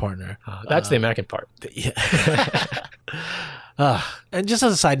from your partner. That's the American part. Yeah. And just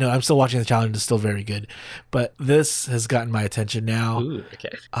as a side note, I'm still watching the challenge. It's still very good, but this has gotten my attention now. Ooh,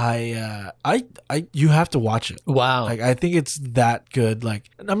 okay. You have to watch it. Wow. Like, I think it's that good. Like,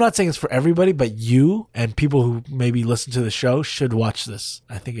 I'm not saying it's for everybody, but you and people who maybe listen to the show should watch this.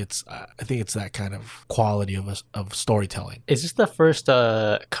 I think it's that kind of quality of storytelling. Is this the first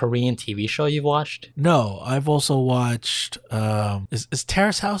Korean TV show you've watched? No, I've also watched. Is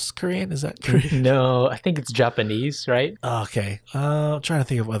Terrace House Korean? Is that Korean? No, I think it's Japanese, right? Okay. I'm trying to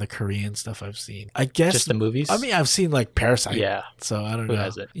think of other Korean stuff I've seen. I guess Just the movies? I mean, I've seen like Parasite. Yeah. So I don't Who know.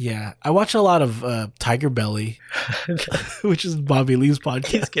 has it? Yeah. I watch a lot of Tiger Belly, which is Bobby Lee's It's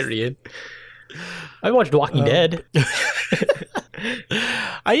podcast. Korean. I watched Walking Dead.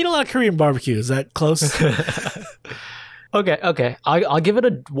 I eat a lot of Korean barbecue. Is that close? Okay. I'll give it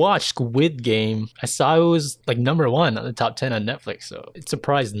a watch. Squid Game. I saw it was like #1 on the top 10 on Netflix, so it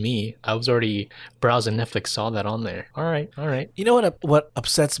surprised me. I was already browsing Netflix, saw that on there. All right. You know what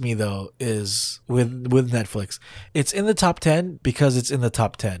upsets me though is with Netflix, it's in the top 10 because it's in the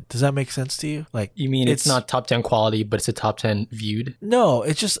top 10. Does that make sense to you? Like, You mean it's not top 10 quality, but it's a top 10 viewed? no,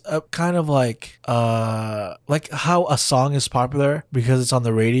 it's just kind of like how a song is popular because it's on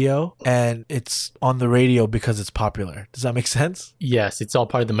the radio, and it's on the radio because it's popular. Does that make sense? Yes, it's all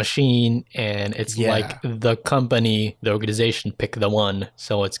part of the machine, and it's Yeah. like the company, the organization pick the one,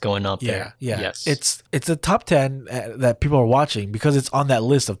 so it's going up there. Yeah. Yes. It's a top 10 that people are watching because it's on that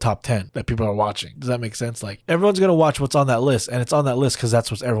list of top 10 that people are watching. Does that make sense? Like, everyone's going to watch what's on that list, and it's on that list because that's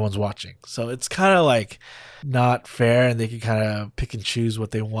what everyone's watching. So it's kind of like not fair, and they can kind of pick and choose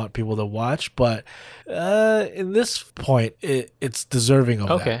what they want people to watch. But in this point, it's deserving of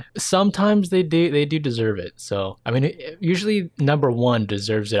that. Okay. Sometimes they do deserve it. So I mean, usually #1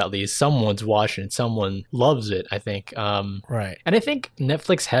 deserves it at least. Someone's watching it. Someone loves it, I think. Right. And I think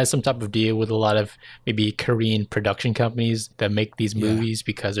Netflix has some type of deal with a lot of maybe Korean production companies that make these movies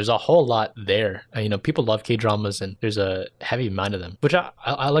because there's a whole lot there. You know, people love K-dramas, and there's a heavy amount of them, which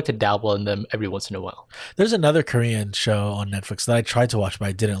I like to dabble in them every once in a while. There's another Korean show on Netflix that I tried to watch, but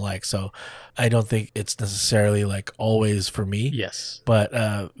I didn't like. So I don't think it's necessarily like always for me. Yes. But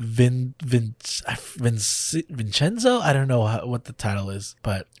Vincenzo, I don't know what the title is,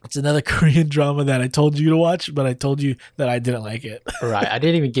 but it's another Korean drama that I told you to watch, but I told you that I didn't like it. Right. I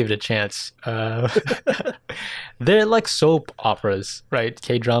didn't even give it a chance. They're like soap operas, right?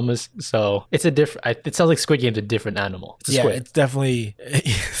 K-dramas. So it's a different. It sounds like Squid Game's a different animal. It's a squid. It's definitely.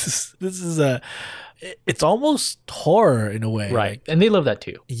 It's almost horror in a way, Right. Like, And they love that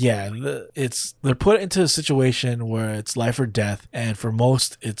too. yeah, they're put into a situation where it's life or death, and for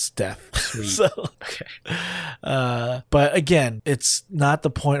most it's death. So, Okay. but again, it's not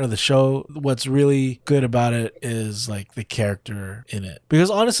the point of the show. What's really good about it is like the character in it, because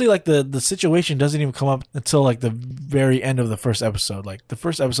honestly, like the situation doesn't even come up until like the very end of the first episode. Like, the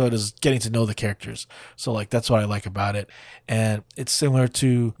first episode is getting to know the characters, so like that's what I like about it, and it's similar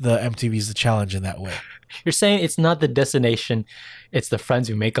to the MTV's The Challenge in that way. You're saying it's not the destination, it's the friends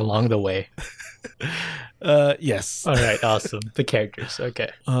you make along the way. Yes. All right, awesome. The characters,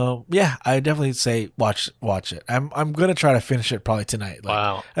 okay. Yeah, I definitely say watch it. I'm gonna try to finish it probably tonight. Like,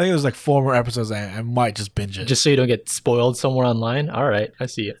 Wow. I think there's like 4 more episodes. I might just binge it. Just so you don't get spoiled somewhere online. All right, I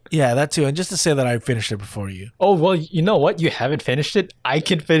see it. Yeah, that too. And just to say that I finished it before you. Oh, well, you know what? You haven't finished it. I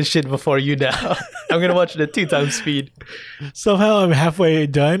can finish it before you now. I'm going to watch it at 2 times speed. Somehow I'm halfway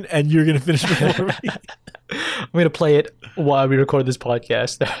done, and you're gonna finish before me. I'm going to play it while we record this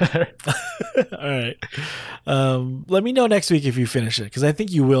podcast. All right. Let me know next week if you finish it, because I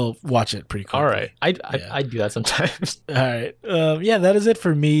think you will watch it pretty quickly. All right. I do that sometimes. All right. Yeah, that is it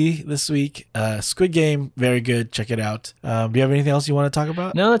for me this week. Squid Game, very good. Check it out. Do you have anything else you want to talk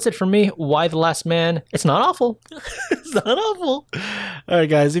about? No, that's it for me. Why the Last Man? It's not awful. It's not awful. All right,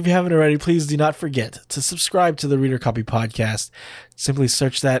 guys. If you haven't already, please do not forget to subscribe to the Reader Copy Podcast. simply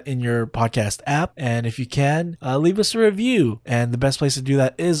search that in your podcast app. And if you can, leave us a review. And the best place to do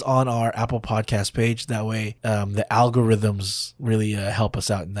that is on our Apple Podcast page. That way, the algorithms really help us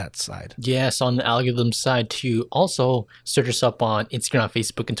out in that side. Yes, on the algorithm side too. Also, search us up on Instagram,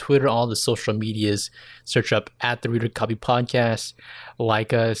 Facebook, and Twitter, all the social medias. Search up at the Reader Copy Podcast.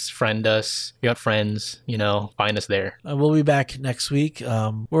 Like us, friend us. You got friends, find us there. We'll be back next week.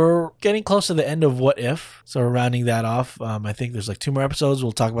 We're getting close to the end of What If, so we're rounding that off. I think there's like 2 more episodes.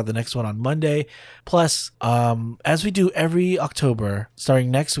 We'll talk about the next one on Monday. Plus, as we do every October,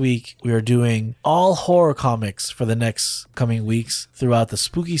 starting next week, we are doing all horror comics for the next coming weeks throughout the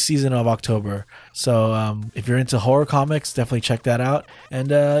spooky season of October. So if you're into horror comics, definitely check that out. And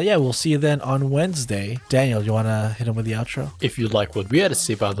we'll see you then on Wednesday. Daniel, you want to hit him with the outro? If you like what we had to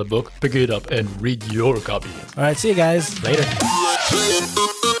say about the book, pick it up and read your copy. All right, see you guys. Later.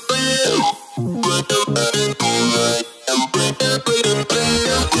 We'll be right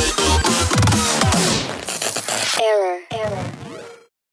back.